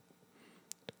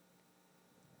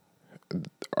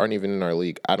aren't even in our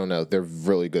league. I don't know. They're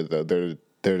really good though. They're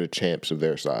the champs of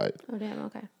their side. Oh damn.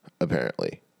 Okay.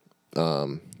 Apparently,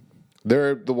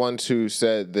 they're the ones who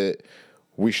said that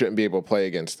we shouldn't be able to play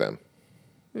against them.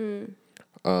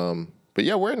 But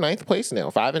yeah, we're in 9th place now,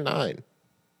 5-9,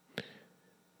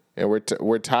 and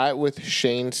we're tied with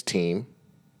Shane's team.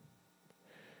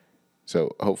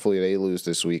 So hopefully they lose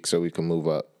this week so we can move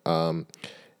up. And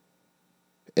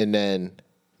then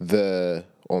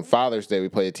on Father's Day we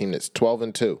play a team that's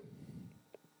 12-2.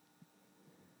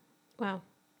 Wow.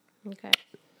 Okay.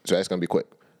 So that's gonna be quick.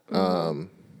 And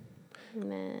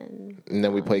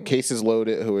then we play Cases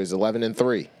Loaded, who is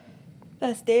 11-3.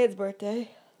 that's Dad's birthday.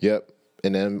 Yep.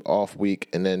 And then off week,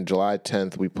 and then July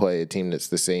 10th we play a team that's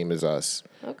the same as us.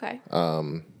 Okay.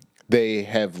 They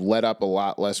have let up a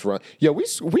lot less run. Yeah, we've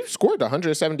scored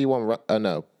 171 run.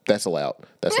 No, that's allowed.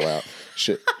 That's allowed.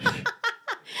 Shit. I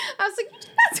was like, you did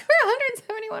not score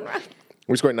 171 runs.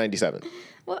 We scored 97.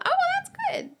 Well, that's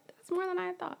good. That's more than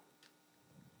I thought.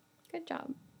 Good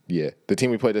job. Yeah, the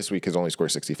team we play this week has only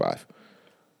scored 65.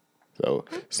 So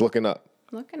it's looking up.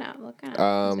 Looking out. It's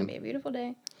gonna be a beautiful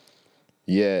day.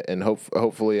 Yeah, and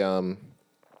hopefully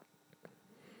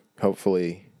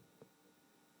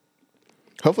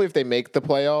if they make the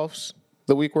playoffs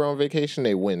the week we're on vacation,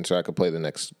 they win, so I could play the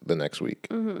next week.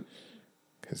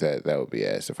 Because that would be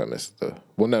ass if I miss the.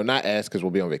 Well, no, not ass because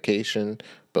we'll be on vacation,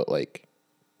 but like,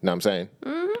 you know what I'm saying?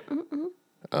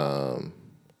 All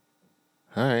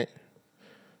right.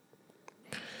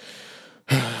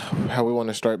 How we want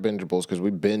to start bingeables because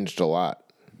we binged a lot.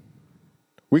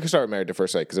 We can start with Married at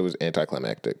First Sight because it was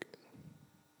anticlimactic.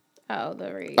 Oh,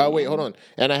 the read. Oh wait, hold on.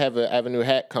 And I have a new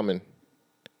hat coming.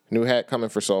 New hat coming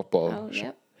for softball. Oh,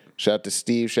 yep. Shout out to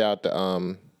Steve. Shout out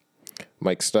to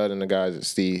Mike Studd and the guys at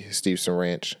Steveson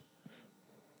Ranch.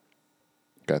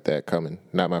 Got that coming.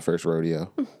 Not my first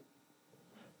rodeo. I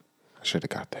should have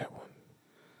got that one.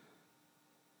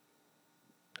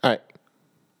 All right.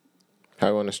 How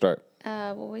do you want to start?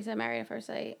 Well, we said Married at First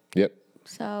Sight. Yep.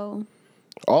 So.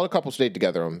 All the couples stayed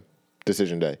together on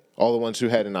decision day. All the ones who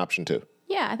had an option to.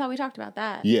 Yeah, I thought we talked about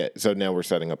that. Yeah. So now we're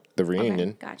setting up the reunion.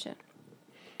 Okay, gotcha.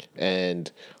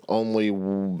 And only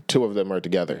 2 of them are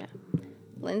together. Yeah.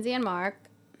 Lindsay and Mark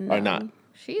Are not.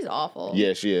 She's awful.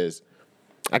 Yeah, she is.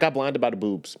 I got blinded by the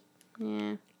boobs.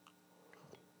 Yeah.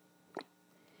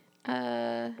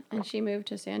 And she moved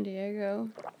to San Diego.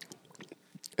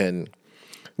 And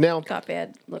now Got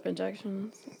bad lip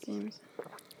injections, it seems.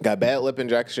 got bad lip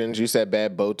injections. You said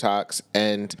bad Botox.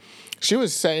 And she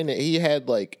was saying that he had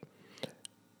like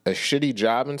a shitty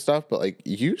job and stuff, but like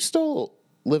you still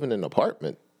live in an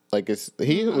apartment. Like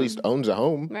he at least owns a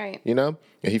home. Right. You know?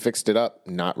 And he fixed it up.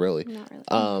 Not really. Not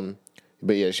really.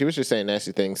 But yeah, she was just saying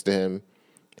nasty things to him.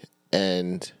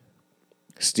 And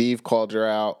Steve called her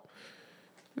out.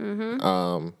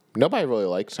 Nobody really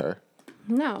likes her.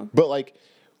 No. But like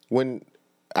when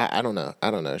I don't know.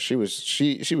 She was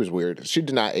weird. She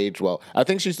did not age well. I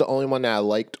think she's the only one that I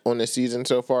liked on this season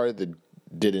so far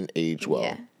that didn't age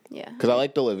well. Yeah. Because I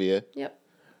liked Olivia. Yep.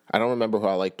 I don't remember who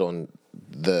I liked on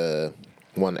the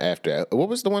one after that. What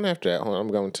was the one after that? Hold on,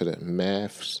 I'm going to the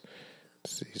Maths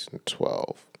season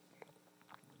 12.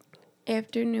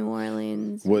 After New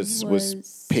Orleans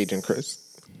Was Paige and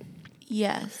Chris?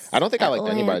 Yes. I don't think I liked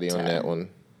anybody on that one.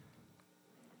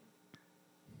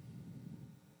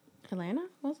 Atlanta,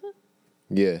 was it?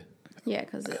 Yeah. Yeah,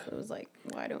 because it was like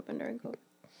wide open during COVID.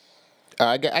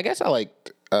 I guess I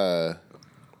liked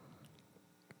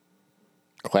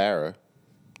Clara.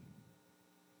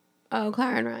 Oh,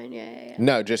 Clara and Ryan. Yeah.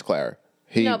 No, just Clara.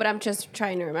 No, but I'm just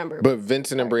trying to remember. But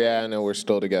Vincent and Brianna were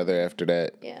still together after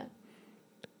that. Yeah.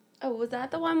 Oh, was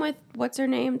that the one with what's her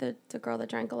name? The girl that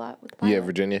drank a lot with the pilot? Yeah,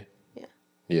 Virginia. Yeah.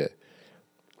 Yeah.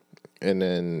 And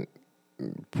then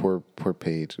poor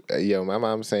Paige. Yo, my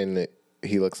mom's saying that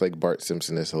he looks like Bart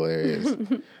Simpson is hilarious.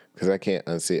 Because I can't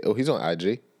unsee it. Oh, he's on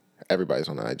IG. Everybody's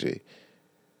on IG.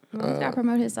 Well, he's got to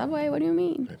promote his Subway. What do you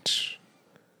mean?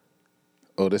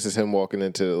 Oh, this is him walking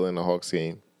into the Atlanta Hawks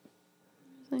game.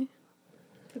 See?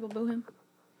 People boo him.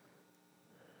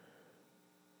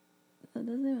 That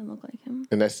doesn't even look like him.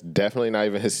 And that's definitely not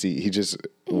even his seat. He's just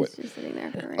sitting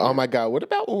there for Oh my God. What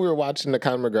about when we were watching the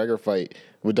Conor McGregor fight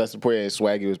with Dustin Poirier and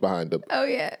Swaggy was behind him? Oh,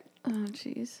 yeah. Oh,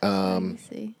 jeez. Let me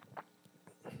see.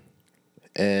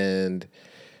 And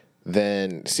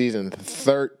then season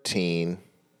 13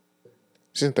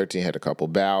 had a couple.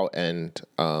 Bao and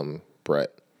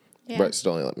Brett. Yeah. Brett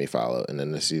still only let me follow. And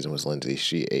then this season was Lindsay.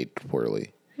 She aged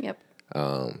poorly. Yep.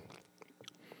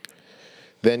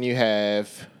 Then you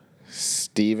have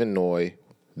Steve and Noy.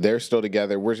 They're still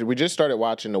together. We just started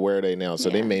watching the Where Are They Now, so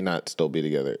they may not still be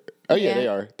together. Oh yeah, they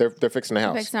are. They're fixing the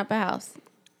house. Fixing up a house.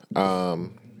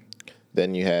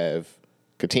 Then you have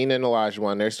Katina and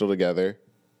Olajuwon. They're still together,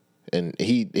 and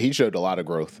he showed a lot of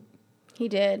growth. He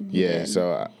did.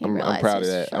 So I'm proud of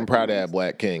that. I'm proud of that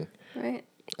Black King. Right.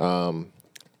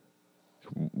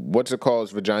 What's it called?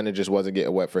 His vagina just wasn't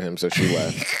getting wet for him, so she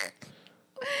left.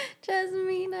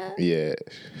 Jasmina. Yeah,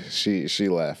 she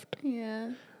left.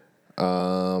 Yeah.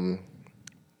 And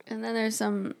then there's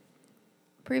some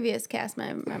previous cast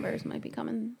members might be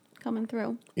coming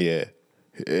through. Yeah.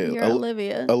 You're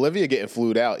Olivia. Olivia getting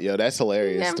flued out, yo. That's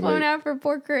hilarious. Getting flown out for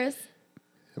poor Chris.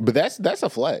 But that's a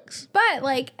flex. But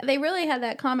like they really had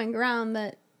that common ground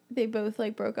that they both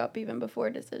like broke up even before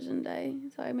decision day.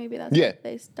 So maybe that's what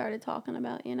they started talking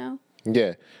about, you know?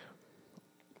 Yeah.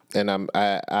 And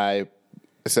I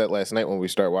said last night when we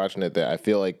started watching it that I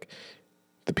feel like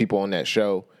the people on that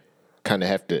show kind of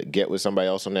have to get with somebody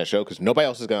else on that show because nobody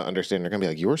else is going to understand. They're going to be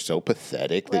like, you were so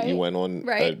pathetic that you went on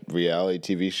a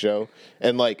reality TV show.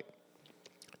 And like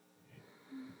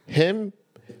him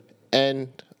and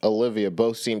Olivia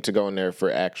both seem to go in there for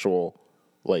actual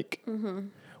like,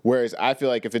 whereas I feel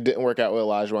like if it didn't work out with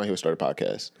Olajuwon, he would start a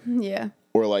podcast. Yeah.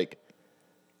 Or like,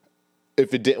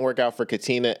 if it didn't work out for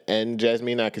Katina and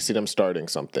Jasmine, I could see them starting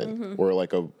something. Or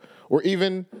like or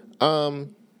even,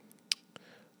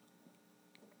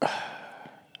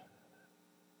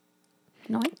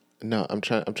 No, I'm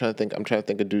trying to think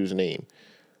of dude's name.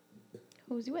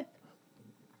 Who was he with?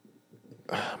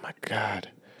 Oh my God.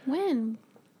 When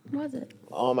was it?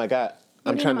 Oh my God.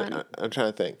 I'm trying to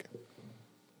think.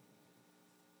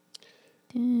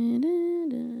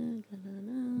 Can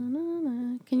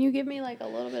you give me like a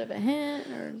little bit of a hint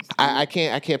or I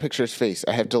can't picture his face.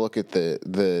 I have to look at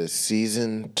the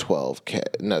season 12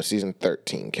 season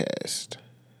 13 cast.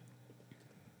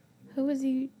 Who was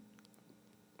he?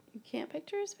 You can't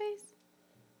picture his face?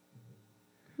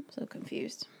 I'm so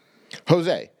confused.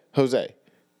 Jose.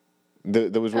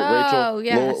 That was with Rachel.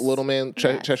 Yes. Little man,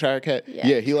 Cheshire Cat. Yes.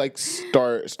 Yeah, he like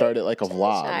started like a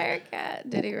vlog. Cheshire Cat.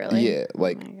 Did he really? Yeah,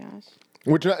 like. Oh my gosh.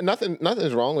 Which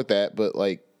nothing's wrong with that, but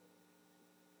like,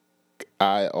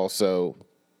 I also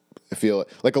feel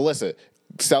like Alyssa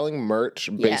selling merch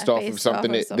based off of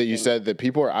something that you said that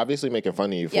people are obviously making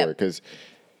fun of you for because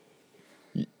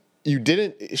you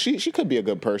didn't. She could be a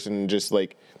good person and just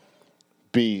like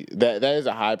be that is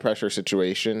a high pressure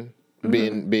situation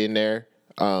being there,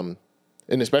 and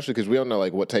especially because we don't know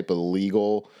like what type of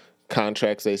legal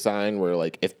contracts they sign where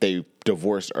like if they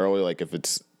divorce early, like if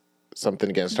it's something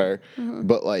against her,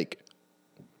 but like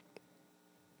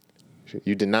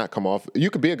you did not come off. You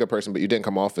could be a good person, but you didn't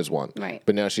come off as one. Right.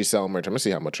 But now she's selling merch. I'm gonna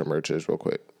see how much her merch is real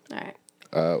quick. All right.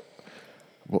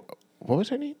 What was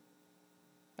her name?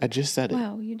 I just said it.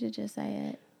 Wow, you did just say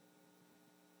it.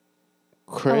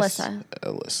 Alyssa.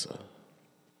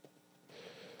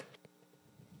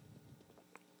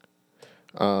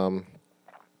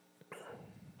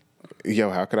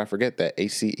 Yo, how could I forget that?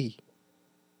 ACE.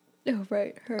 Oh,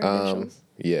 right. Her initials.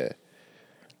 Yeah.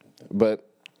 But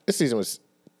this season was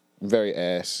very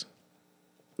ass.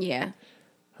 Yeah.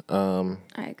 I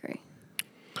agree.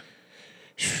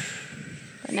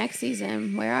 But next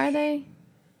season, where are they?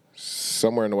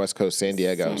 Somewhere in the West Coast, San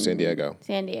Diego. San Diego,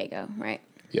 right?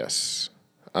 Yes.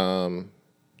 So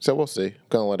we'll see.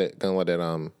 Gonna let it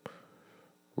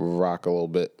rock a little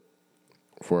bit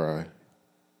for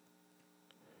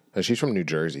and she's from New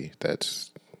Jersey.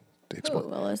 That's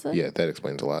Alyssa? Yeah, that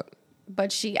explains a lot.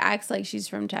 But she acts like she's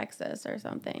from Texas or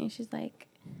something. She's like,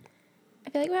 I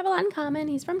feel like we have a lot in common.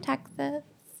 He's from Texas.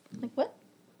 I'm like, what?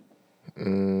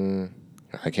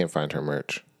 I can't find her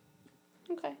merch.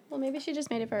 Okay. Well, maybe she just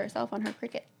made it for herself on her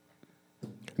Cricut.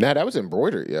 Nah, that was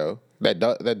embroidered, yo.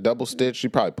 That double stitch, she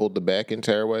probably pulled the back and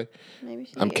tear away. Maybe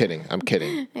she. I'm kidding.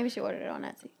 Maybe she ordered it on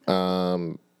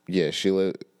Etsy. Yeah,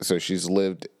 she's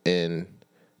lived in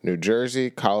New Jersey,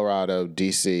 Colorado,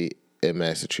 DC, and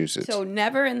Massachusetts. So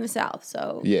never in the South.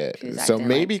 So yeah. So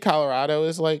maybe like Colorado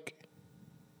is like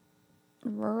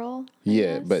rural. I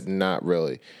guess. But not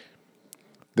really.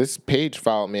 This page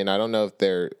followed me, and I don't know if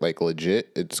they're like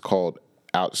legit. It's called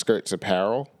Outskirts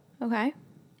Apparel. Okay.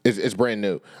 It's brand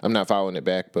new. I'm not following it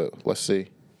back, but let's see.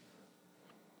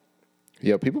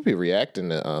 Yo, people be reacting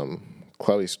to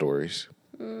Chloe stories.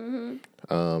 But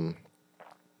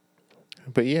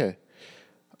yeah.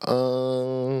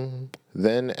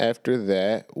 Then after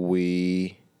that,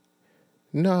 the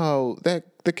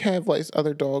Cavlight's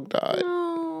other dog died.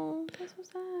 No, that's so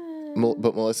sad.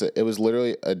 But Melissa, it was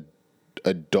literally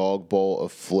a dog bowl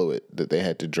of fluid that they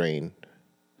had to drain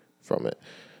from it.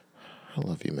 I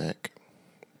love you, Mac.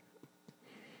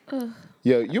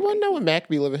 Yo, you want to know when Mac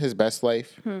be living his best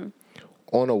life?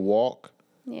 On a walk,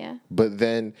 Yeah. but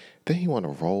then he want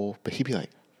to roll, but he be like,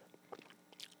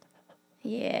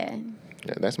 Yeah.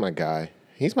 yeah, that's my guy.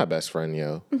 He's my best friend,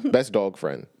 yo. Best dog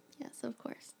friend. Yes, of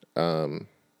course.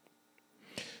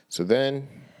 So then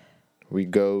we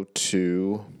go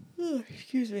to.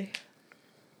 Excuse me.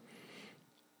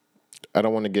 I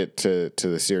don't want to get to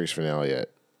the series finale yet.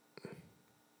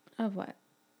 Of what?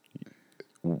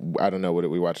 I don't know what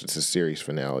we watched. It's a series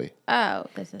finale. Oh,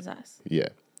 This Is Us. Yeah.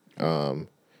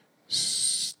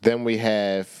 Then we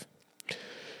have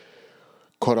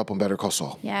Caught Up on Better Call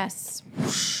Saul. Yes.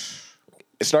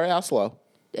 It started out slow.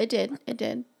 It did. It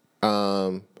did.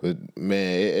 But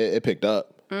man, it picked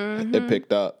up. It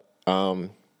picked up.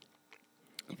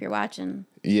 If you're watching,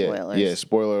 Yeah, spoilers. yeah.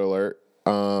 Spoiler alert.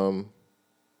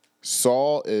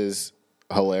 Saul is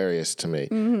hilarious to me,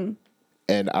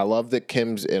 and I love that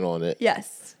Kim's in on it.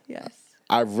 Yes. Yes.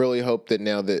 I really hope that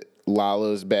now that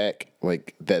Lalo's back,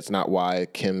 like that's not why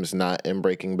Kim's not in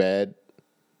Breaking Bad.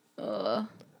 But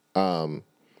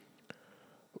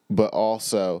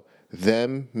also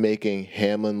them making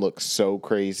Hamlin look so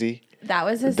crazy. That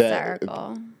was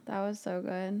hysterical. That was so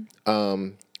good.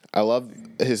 I love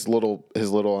his little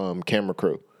camera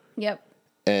crew. Yep.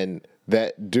 And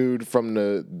that dude from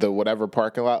the whatever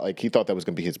parking lot, like he thought that was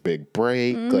gonna be his big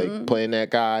break, like playing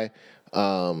that guy.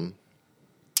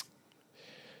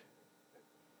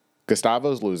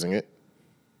 Gustavo's losing it.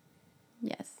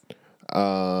 Yes.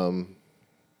 Lalo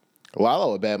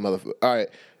a bad motherfucker. All right,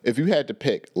 if you had to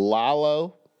pick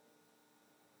Lalo,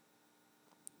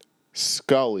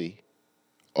 Scully,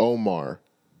 Omar,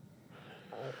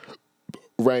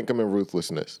 rank them in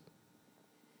ruthlessness.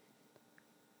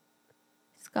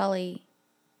 Scully,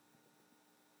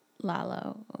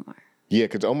 Lalo, Omar. Yeah,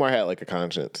 because Omar had like a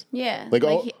conscience. Yeah. Like,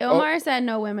 Omar said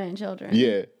no women and children.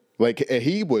 Yeah, like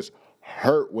he was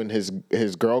hurt when his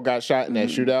girl got shot in that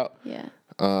shootout. Yeah.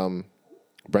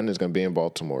 Brendan's gonna be in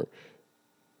Baltimore.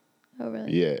 Oh,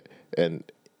 really? Yeah, and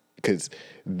because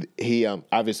he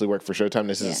obviously worked for Showtime.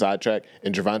 This is a sidetrack.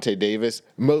 And Gervonta Davis,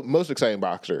 most exciting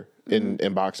boxer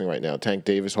in boxing right now. Tank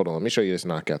Davis. Hold on, let me show you this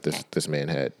knockout this man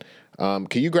had.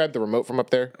 Can you grab the remote from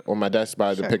up there on my desk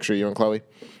by the picture of you and Chloe?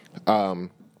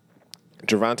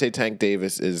 Gervonta Tank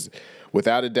Davis is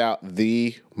without a doubt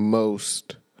the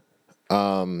most.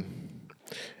 And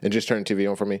just turn the TV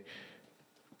on for me.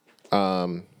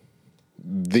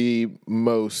 The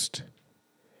most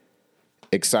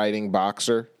exciting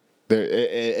boxer there,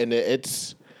 and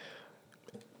it's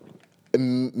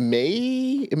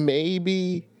maybe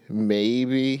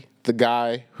the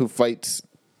guy who fights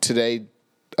today.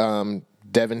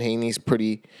 Devin Haney's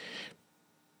pretty.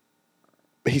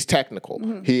 He's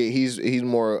technical. He's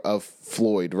more of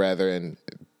Floyd rather, and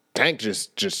Tank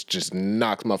just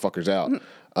knocks motherfuckers out.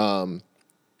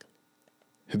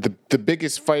 The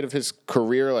biggest fight of his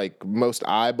career, like most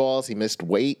eyeballs, he missed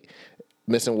weight.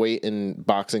 Missing weight in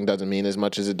boxing doesn't mean as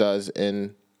much as it does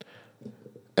in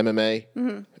MMA.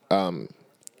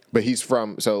 But he's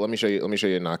from. So let me show you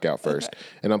a knockout first. Okay.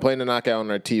 And I'm playing the knockout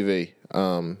on our TV.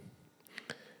 Hold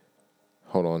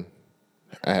on,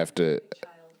 I have to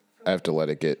let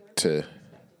it get to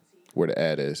where the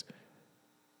ad is.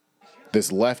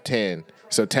 This left hand.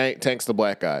 So Tank's the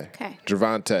black guy. Okay.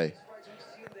 Gervonta.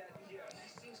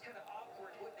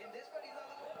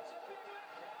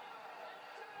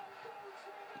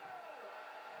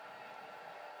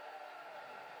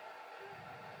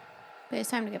 But it's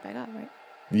time to get back up, right?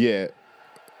 Yeah.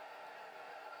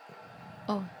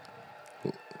 Oh.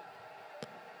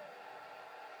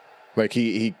 Like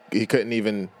he couldn't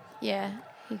even. Yeah,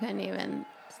 he couldn't even.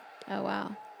 Oh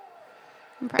wow.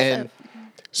 Impressive. And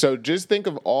so just think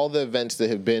of all the events that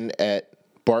have been at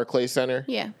Barclays Center.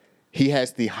 Yeah. He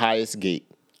has the highest gate.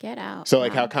 Get out. So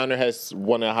like how Conor has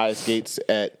one of the highest gates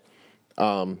at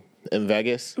in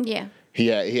Vegas. Yeah. He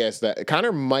has that.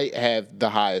 Conor might have the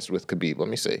highest with Khabib. Let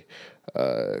me see.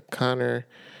 Conor,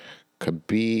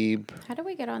 Khabib. How do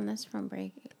we get on this from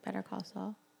Better Call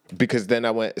Saul? Because then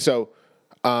I went so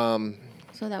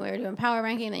then we were doing power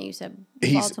ranking. Then you said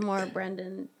Baltimore,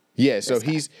 Brendan. Yeah, so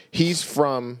he's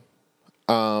from.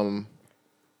 All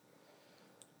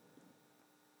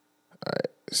right,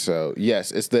 so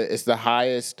yes, it's the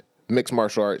highest mixed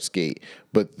martial arts gate,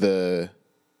 but the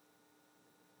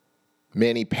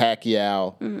Manny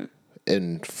Pacquiao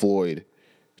and Floyd,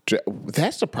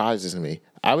 that surprises me.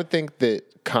 I would think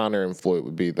that Conor and Floyd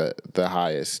would be the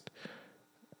highest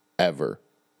ever.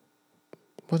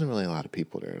 Wasn't really a lot of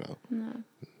people there though.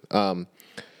 No.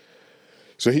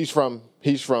 So he's from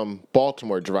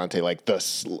Baltimore, Gervonta, like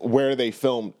where they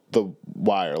filmed the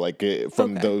wire, like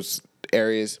from those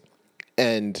areas,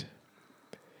 and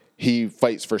he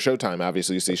fights for Showtime.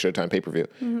 Obviously, you see Showtime pay-per-view,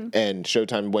 and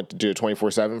Showtime went to do a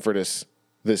 24/7 for this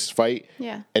fight,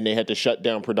 and they had to shut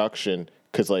down production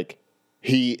because like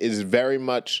he is very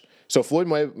much so. Floyd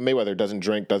Mayweather doesn't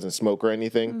drink, doesn't smoke or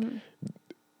anything.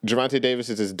 Gervonta Davis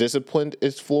is as disciplined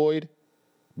as Floyd,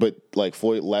 but like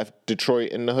Floyd left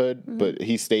Detroit in the hood, but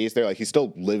he stays there. Like he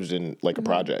still lives in like a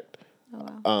project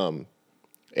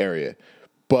area,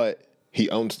 but he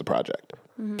owns the project.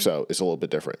 So it's a little bit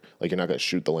different. Like you're not going to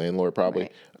shoot the landlord probably.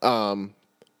 Right.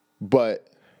 But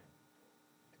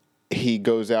he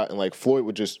goes out and like Floyd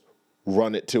would just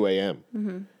run at 2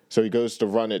 a.m. So he goes to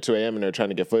run at 2 a.m. and they're trying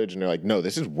to get footage and they're like, no,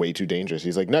 this is way too dangerous.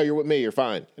 He's like, no, you're with me. You're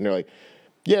fine. And they're like,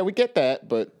 yeah, we get that,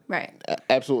 but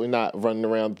absolutely not running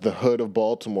around the hood of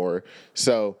Baltimore.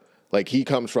 So like he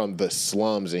comes from the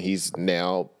slums and he's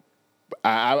now,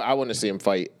 I want to see him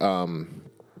fight Teofimo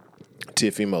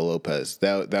Lopez.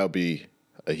 That would be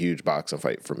a huge boxing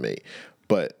fight for me.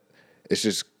 But it's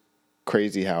just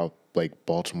crazy how like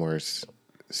Baltimore is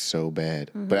so bad.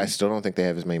 But I still don't think they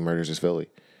have as many murders as Philly.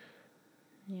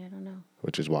 Yeah, I don't know.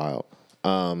 Which is wild. Do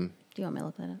you want me to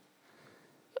look that up?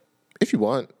 If you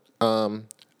want.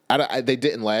 They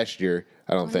didn't last year,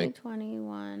 I don't think.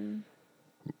 2021.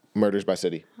 Murders by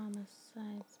city.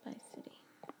 Homicides by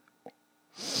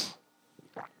city.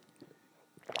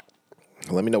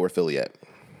 Let me know where Philly at.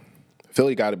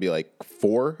 Philly got to be like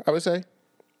 4, I would say.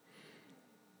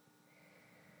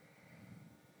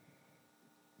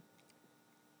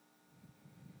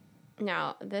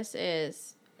 Now, this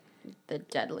is the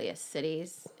deadliest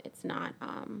cities. It's not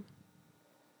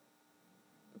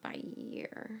by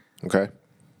year. Okay.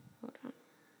 Hold on.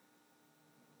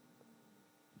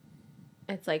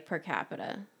 It's like per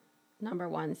capita. Number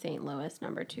 1, St. Louis.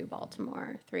 Number 2,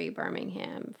 Baltimore. 3,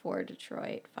 Birmingham. 4,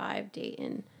 Detroit. 5,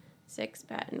 Dayton. 6,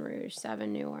 Baton Rouge.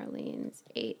 7, New Orleans.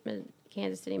 8,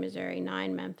 Kansas City, Missouri.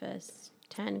 9, Memphis.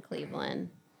 10, Cleveland.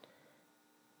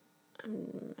 I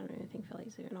don't even think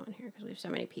Philly's even on here because we have so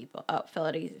many people. Oh,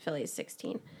 Philly's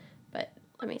 16. But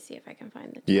let me see if I can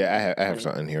find the. Yeah, I have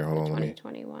something here. Hold on,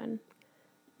 2021.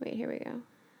 Wait, here we go.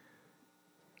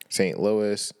 St.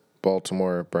 Louis,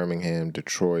 Baltimore, Birmingham,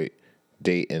 Detroit,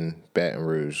 Dayton, Baton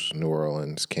Rouge, New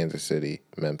Orleans, Kansas City,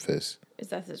 Memphis. Is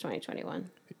that the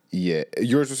 2021? Yeah.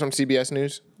 Yours was from CBS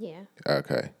News? Yeah.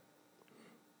 Okay.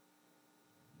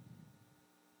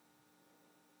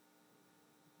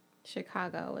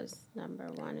 Chicago was number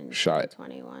 1 in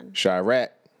 2021. Chirac.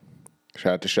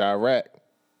 Shout out to Chirac.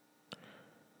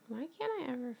 Why can't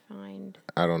I ever find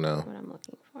I don't know what I'm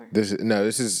looking for? This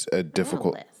is a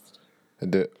difficult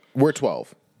list. We're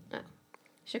 12. Oh.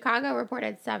 Chicago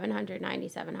reported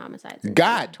 797 homicides.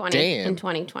 God damn. In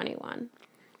 2021.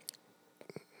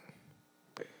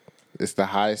 It's the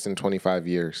highest in 25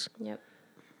 years. Yep.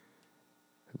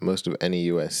 Most of any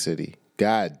U.S. city.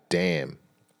 God damn.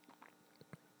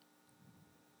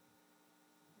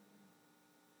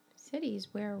 Cities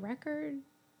where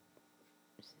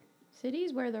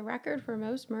the record for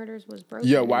most murders was broken.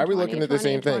 Yeah, why are we looking at the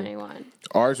same thing?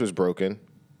 Ours was broken.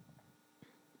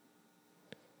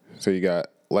 So you got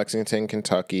Lexington,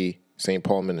 Kentucky, St.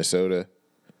 Paul, Minnesota.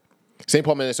 St.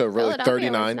 Paul, Minnesota, really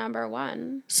 39. Was number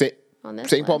 1 on this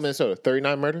St. Paul, list. Minnesota,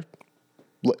 39 murders.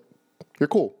 You're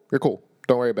cool.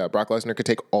 Don't worry about it. Brock Lesnar could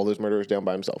take all those murderers down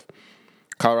by himself.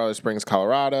 Colorado Springs,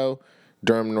 Colorado.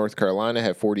 Durham, North Carolina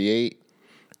had 48.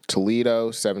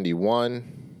 Toledo,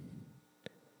 71.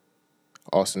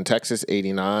 Austin, Texas,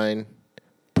 89.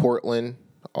 Portland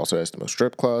also has the most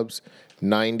strip clubs,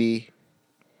 90.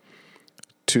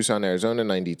 Tucson, Arizona,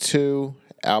 92.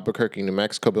 Albuquerque, New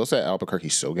Mexico. Bill said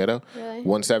Albuquerque's so ghetto. Really?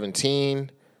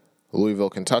 117. Louisville,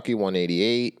 Kentucky,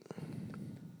 188.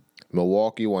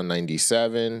 Milwaukee,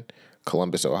 197.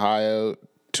 Columbus, Ohio,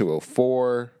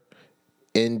 204.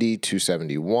 Indy,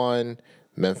 271.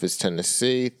 Memphis,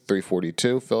 Tennessee,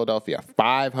 342. Philadelphia,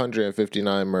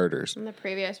 559 murders. And the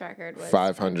previous record was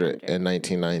 500 in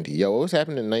 1990. Yo, what was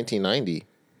happening in 1990?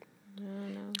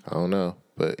 I don't know.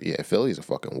 But yeah, Philly's a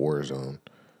fucking war zone.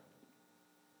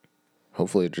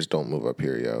 Hopefully it just don't move up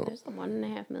here, yo. There's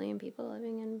 1.5 million people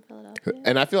living in Philadelphia.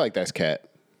 And I feel like that's cat.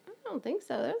 I don't think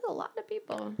so. There's a lot of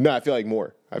people. No, I feel like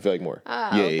more. Oh,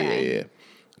 okay. Yeah.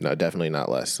 No, definitely not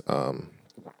less.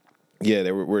 Yeah,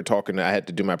 we were talking. I had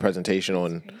to do my presentation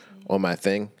on my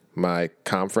thing, my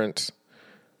conference,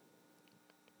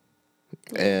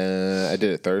 and I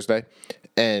did it Thursday.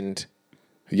 And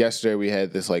yesterday we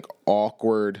had this like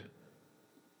awkward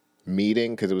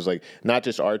meeting because it was like not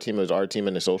just our team, it was our team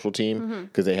and the social team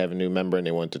because they have a new member and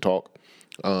they wanted to talk.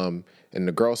 And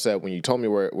the girl said, when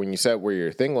you said where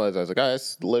your thing was, I was like, oh,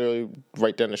 that's literally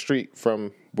right down the street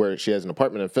from where she has an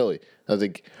apartment in Philly. I was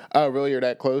like, oh, really? You're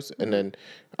that close? And then,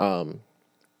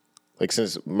 like,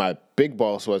 since my big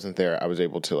boss wasn't there, I was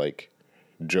able to, like,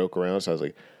 joke around. So I was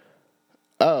like,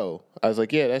 oh, I was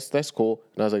like, yeah, that's cool.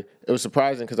 And I was like, it was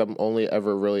surprising because I'm only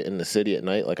ever really in the city at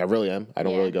night. Like, I really am. I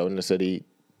don't really go in the city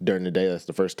during the day. That's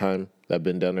the first time that I've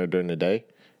been down there during the day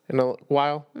in a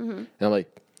while. Mm-hmm. And I'm like,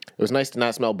 it was nice to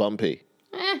not smell bum pee.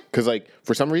 Because, like,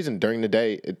 for some reason during the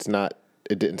day, it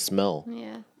didn't smell.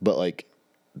 Yeah. But, like,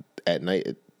 at night,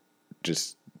 it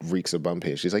just reeks of bum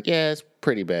pee. She's like, yeah, it's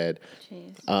pretty bad.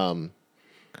 Jeez.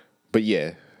 But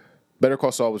yeah, Better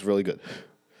Call Saul was really good.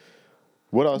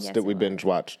 What else did we binge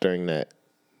watch during that?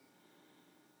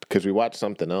 Because we watched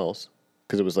something else.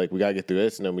 Because it was like, we got to get through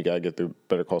this, and then we got to get through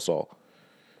Better Call Saul.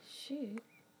 Shoot.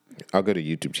 I'll go to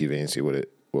YouTube TV and see what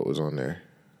was on there.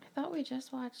 I thought we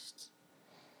just watched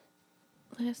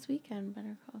last weekend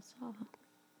Better Call Saul.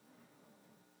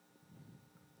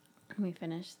 And we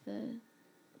finished the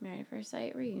Married at First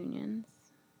Sight reunions.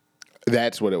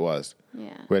 That's what it was.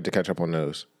 Yeah. We had to catch up on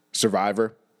those.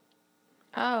 Survivor.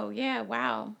 Oh, yeah.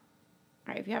 Wow. All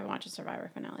right. If you haven't watched the Survivor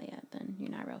finale yet, then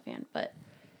you're not a real fan. But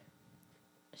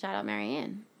shout out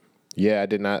Marianne. Yeah, I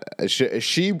did not.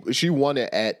 She won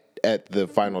it at the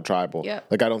final tribal. Yep.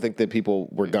 Like, I don't think that people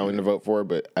were going to vote for her,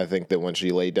 but I think that when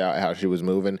she laid out how she was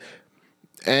moving,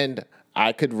 and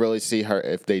I could really see her,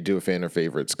 if they do a fan of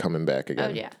favorites, coming back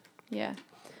again. Oh, yeah. Yeah.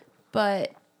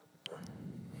 But,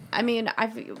 I mean,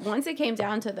 once it came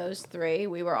down to those three,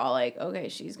 we were all like, okay,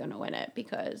 she's going to win it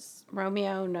because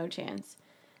Romeo, no chance.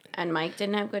 And Mike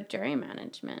didn't have good jury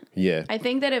management. Yeah. I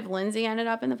think that if Lindsay ended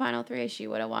up in the final three, she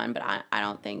would have won. But I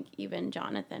don't think even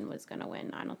Jonathan was going to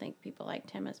win. I don't think people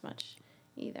liked him as much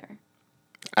either.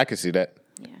 I could see that.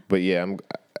 Yeah. But yeah,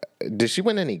 did she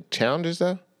win any challenges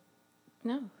though?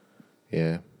 No.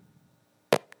 Yeah.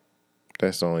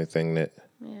 That's the only thing that.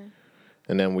 Yeah.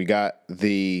 And then we got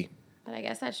the. But I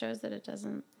guess that shows that it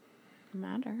doesn't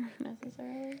matter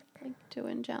necessarily, like, to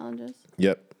win challenges.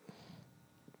 Yep.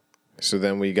 So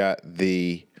then we got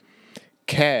the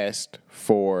cast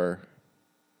for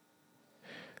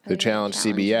the Challenge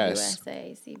CBS.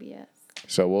 USA, CBS.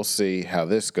 So we'll see how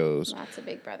this goes. Lots of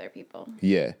Big Brother people.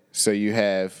 Yeah. So you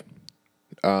have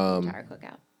Entire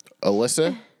cookout.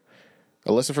 Alyssa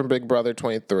from Big Brother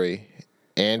 23,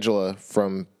 Angela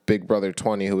from Big Brother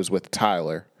 20, who was with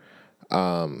Tyler,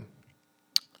 Azah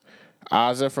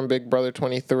from Big Brother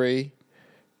 23,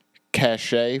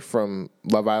 Cachet from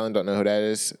Love Island, don't know who that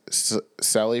is,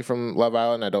 Selly from Love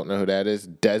Island, I don't know who that is,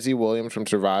 Desi Williams from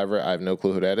Survivor, I have no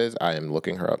clue who that is, I am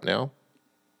looking her up now.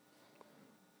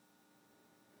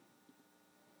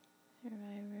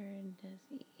 Survivor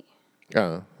Desi.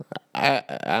 Oh, I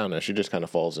don't know, she just kind of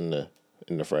falls in the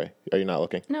fray. Are you not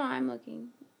looking? No, I'm looking.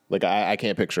 Like, I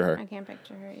can't picture her. I can't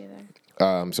picture her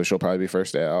either. So she'll probably be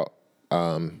first out.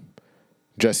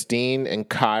 Justine and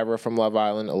Kyra from Love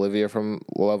Island, Olivia from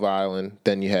Love Island.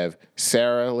 Then you have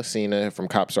Sarah Lacina from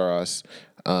Cops R Us,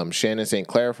 Shannon St.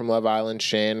 Clair from Love Island,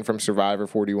 Shan from Survivor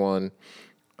 41,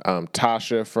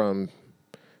 Tasha from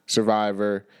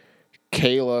Survivor,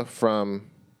 Kayla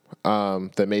from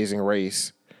The Amazing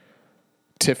Race,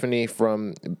 Tiffany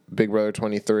from Big Brother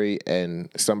 23, and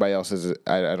somebody else is,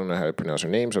 I don't know how to pronounce her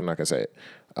name, so I'm not going to say it.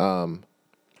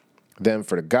 Then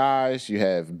for the guys, you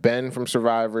have Ben from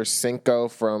Survivor, Cinco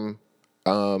from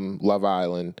Love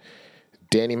Island,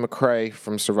 Danny McCrae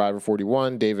from Survivor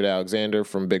 41, David Alexander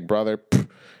from Big Brother.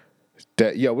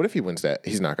 What if he wins that?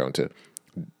 He's not going to.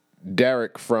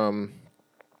 Derek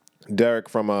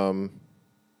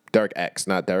X,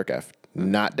 not Derek F.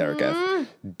 Not Derek F.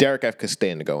 Derek F could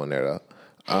stand to go in there, though.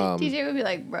 DJ would be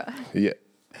like, bro. Yeah.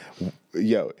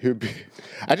 Yo, he'd be.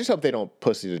 I just hope they don't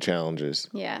pussy the challenges.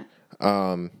 Yeah.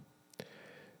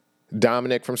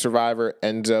 Dominic from Survivor,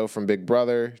 Enzo from Big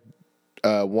Brother,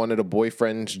 one of the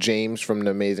boyfriends, James from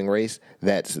The Amazing Race.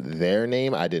 That's their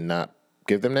name. I did not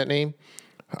give them that name.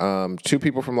 Two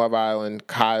people from Love Island,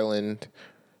 Kylan,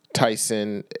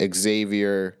 Tyson,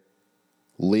 Xavier,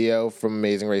 Leo from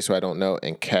Amazing Race, who I don't know,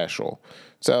 and Cashel.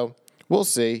 So we'll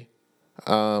see.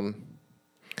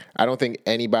 I don't think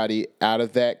anybody out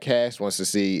of that cast wants to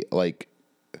see like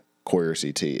Corey or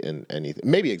CT in anything.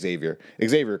 Maybe Xavier.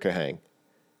 Xavier could hang.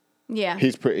 Yeah.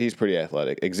 He's pretty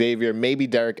athletic. Xavier, maybe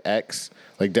Derek X.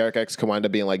 Like Derek X could wind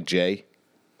up being like Jay.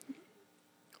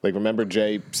 Like remember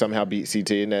Jay somehow beat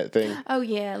CT in that thing? Oh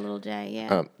yeah, Little J,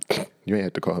 yeah. You may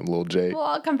have to call him Little J.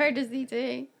 Well, compared to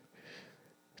CT.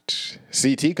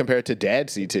 CT compared to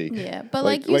Dad CT. Yeah, but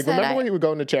like you said, remember when he would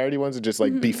go into charity ones and just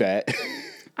like be fat?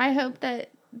 I hope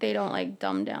that they don't like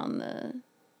dumb down the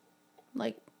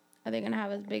like are they going to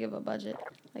have as big of a budget?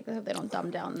 Like, I hope they don't dumb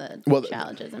down the Well,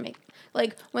 challenges and make,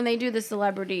 like, when they do the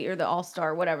celebrity or the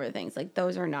all-star, whatever things, like,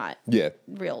 those are not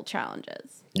real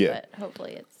challenges. Yeah. But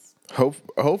hopefully it's.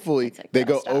 Hopefully like they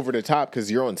real go stuff. over the top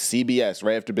because you're on CBS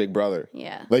right after Big Brother.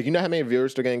 Yeah. Like, you know how many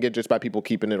viewers they're going to get just by people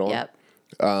keeping it on? Yep.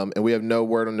 And we have no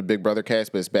word on the Big Brother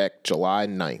cast, but it's back July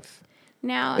 9th.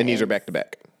 Now, And these are back to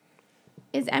back.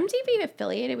 Is MTV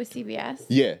affiliated with CBS?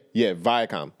 Yeah,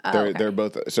 Viacom. Oh, they're okay. they're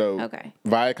both Okay.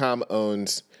 Viacom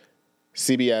owns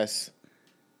CBS,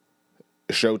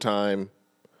 Showtime,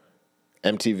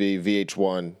 MTV,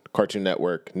 VH1, Cartoon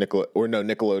Network,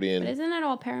 Nickelodeon. But isn't it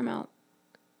all Paramount?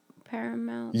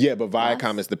 Yeah, but Viacom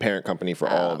Plus? is the parent company for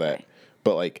all of that. okay.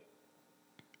 But like,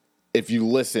 if you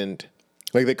listened,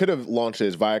 like they could have launched it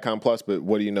as Viacom Plus, but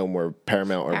what do you know more,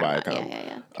 Paramount or Viacom?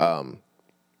 Yeah.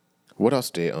 What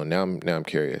else do they own? Now I'm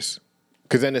curious.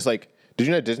 Because then it's like, did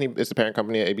you know Disney is the parent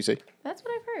company at ABC? That's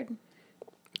what I've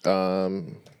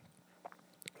heard.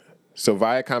 So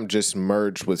Viacom just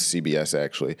merged with CBS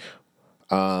actually.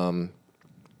 So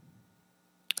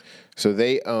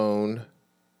they own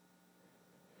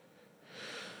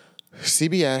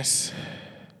CBS,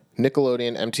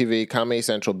 Nickelodeon, MTV, Comedy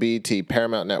Central, BET,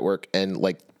 Paramount Network, and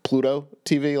like Pluto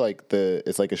TV, like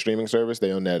it's like a streaming service.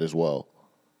 They own that as well.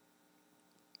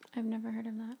 I've never heard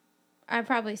of that. I've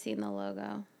probably seen the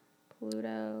logo.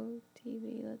 Pluto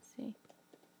TV. Let's see.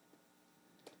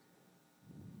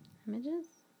 Images?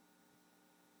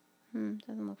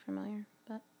 Doesn't look familiar,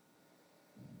 but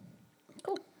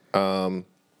cool.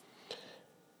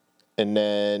 And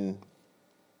then,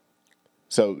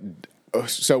 so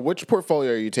which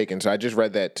portfolio are you taking? So I just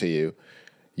read that to you.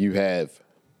 You have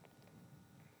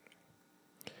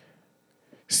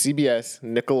CBS,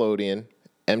 Nickelodeon,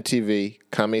 MTV,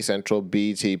 Comedy Central,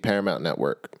 BET, Paramount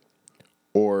Network.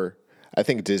 Or I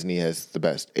think Disney has the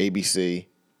best. ABC,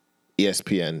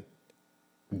 ESPN,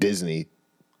 Disney.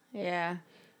 Yeah.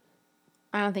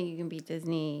 I don't think you can beat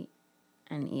Disney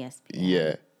and ESPN.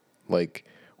 Yeah. Like,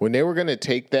 when they were going to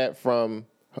take that from,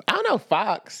 I don't know,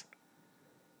 Fox,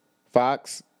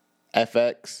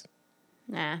 FX.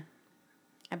 Nah.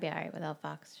 I'd be all right without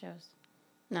Fox shows.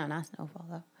 No, not Snowfall,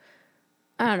 though.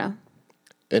 I don't know.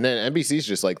 And then NBC's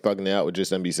just like thugging it out with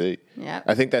just NBC. Yeah.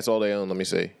 I think that's all they own. Let me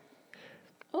see.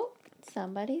 Oh,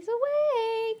 somebody's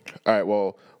awake. All right.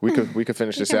 Well, we could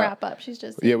finish We this can out. wrap up. She's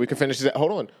just. Yeah, we could finish this out.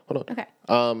 Hold on. Okay.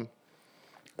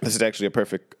 This is actually a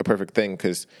perfect thing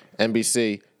because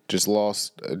NBC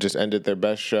just ended their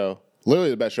best show. Literally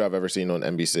the best show I've ever seen on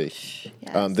NBC.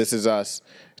 Yes. This Is Us.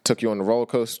 Took you on the roller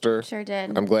coaster. Sure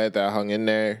did. I'm glad that I hung in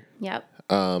there. Yep.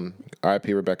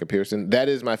 R.I.P. Rebecca Pearson. That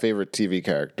is my favorite TV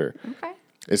character. Okay.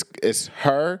 It's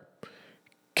her,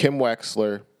 Kim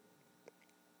Wexler,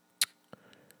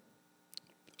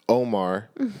 Omar.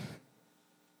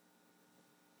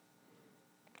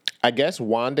 I guess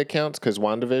Wanda counts because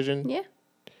WandaVision. Yeah.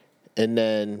 And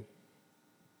then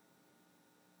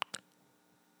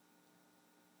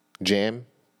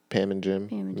Pam and Jim,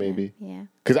 maybe. Jim. Yeah.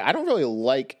 Because I don't really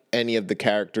like any of the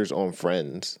characters on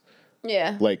Friends.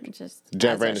 Yeah. Like, just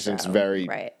Jennifer as a Aniston's show. very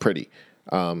right. pretty.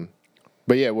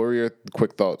 But yeah, what were your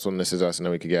quick thoughts on This Is Us, and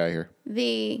then we could get out of here?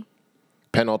 The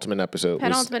Penultimate episode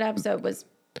episode was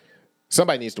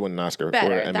somebody needs to win an Oscar or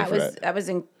better. Emmy for that. That was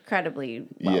incredibly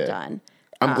well done.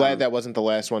 I'm glad that wasn't the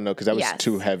last one though, because that was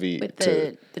too heavy with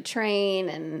to the train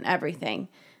and everything.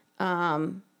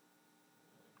 I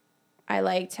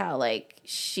liked how like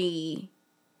she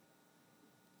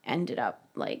ended up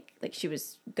like she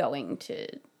was going to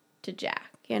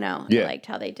Jack, you know. Yeah. I liked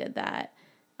how they did that.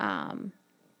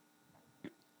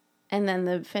 And then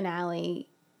the finale,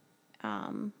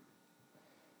 I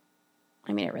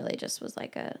mean, it really just was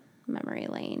like a memory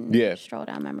lane, stroll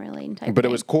down memory lane type. But thing.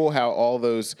 it was cool how all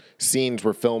those scenes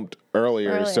were filmed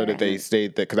earlier so that they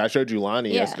stayed there. Because I showed you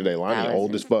Lonnie yesterday. Lonnie,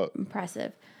 old as fuck.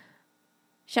 Impressive.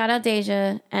 Shout out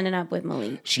Deja, ending up with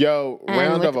Malik. Yo,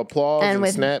 round of applause and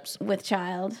snaps. With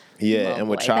Child. Yeah, and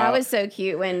with boy. Child. That was so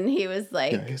cute when he was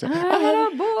like, he's like, I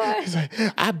had a boy. He's like,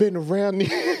 I've been around.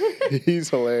 He's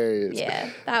hilarious. Yeah,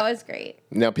 that was great.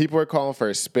 Now, people are calling for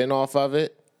a spin-off of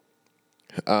it.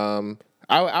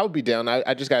 I would be down.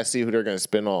 I just got to see who they're going to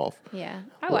spin off. Yeah,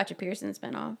 I watch a Pearson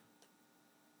spinoff.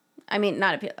 I mean,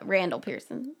 not Randall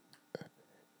Pearson.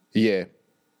 Yeah.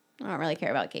 I don't really care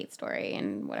about Kate's story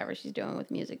and whatever she's doing with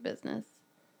music business.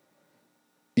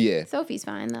 Yeah. Sophie's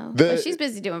fine, though. But she's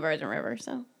busy doing Virgin River,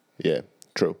 so. Yeah,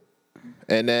 true.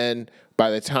 And then by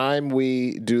the time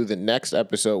we do the next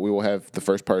episode, we will have the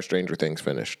first part of Stranger Things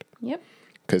finished. Yep.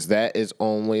 Because that is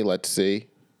only, let's see.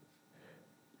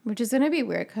 Which is going to be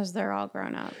weird because they're all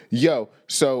grown up. Yo,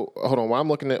 so hold on. While I'm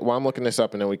looking this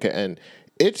up and then we can end.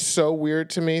 It's so weird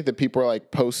to me that people are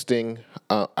like posting.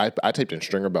 I typed in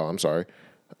Stringer Bell. I'm sorry.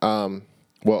 Well,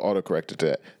 autocorrected to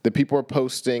that. The people are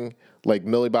posting like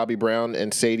Millie Bobby Brown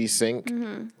and Sadie Sink,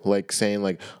 like saying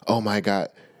like, "Oh my God,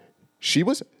 she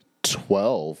was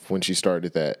 12 when she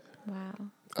started that." Wow.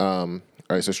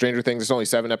 All right, so Stranger Things. It's only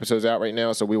 7 episodes out right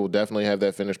now, so we will definitely have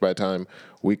that finished by the time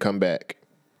we come back.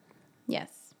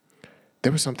 Yes.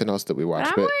 There was something else that we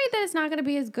watched, But I'm worried that it's not going to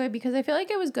be as good because I feel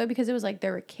like it was good because it was like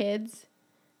there were kids,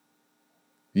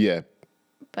 yeah,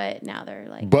 but now they're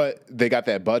like, but they got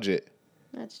that budget.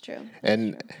 that's true.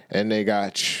 And they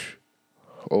got,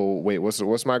 oh wait,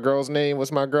 what's my girl's name?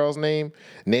 What's my girl's name?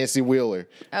 Nancy Wheeler.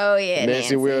 Oh yeah,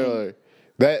 Nancy Wheeler.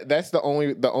 That's the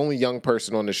only young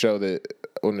person on the show that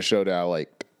I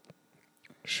liked.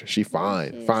 She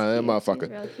fine, She's fine, that cute.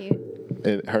 motherfucker. She's real cute.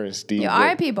 And her and Steve. Yo,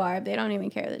 R.I.P. Barb. They don't even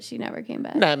care that she never came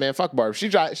back. Nah, man, fuck Barb. She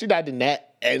died in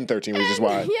that and 13 Reasons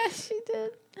Why. Yes, she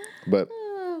did. But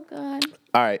Oh God.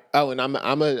 all right. Oh, and I'm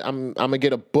gonna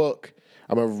get a book.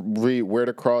 I'm gonna read Where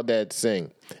the Crawdads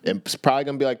Sing. And it's probably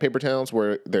gonna be like Paper Towns,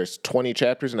 where there's 20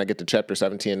 chapters, and I get to chapter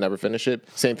 17 and never finish it.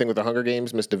 Same thing with the Hunger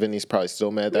Games. Mr. Vinny's probably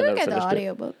still mad that I You never look at the finished it.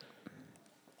 audiobook.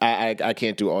 I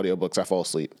can't do audiobooks. I fall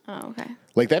asleep. Oh, okay.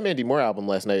 Like that Mandy Moore album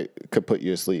last night could put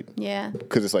you to sleep Yeah.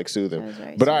 because it's like soothing. That was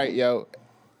very But all right, yo,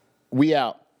 we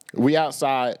out. We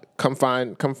outside. Come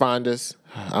find us.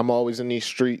 I'm always in these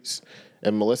streets.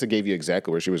 And Melissa gave you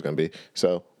exactly where she was gonna be.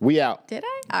 So we out. Did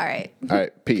I? All right. All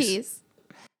right. Peace. Peace.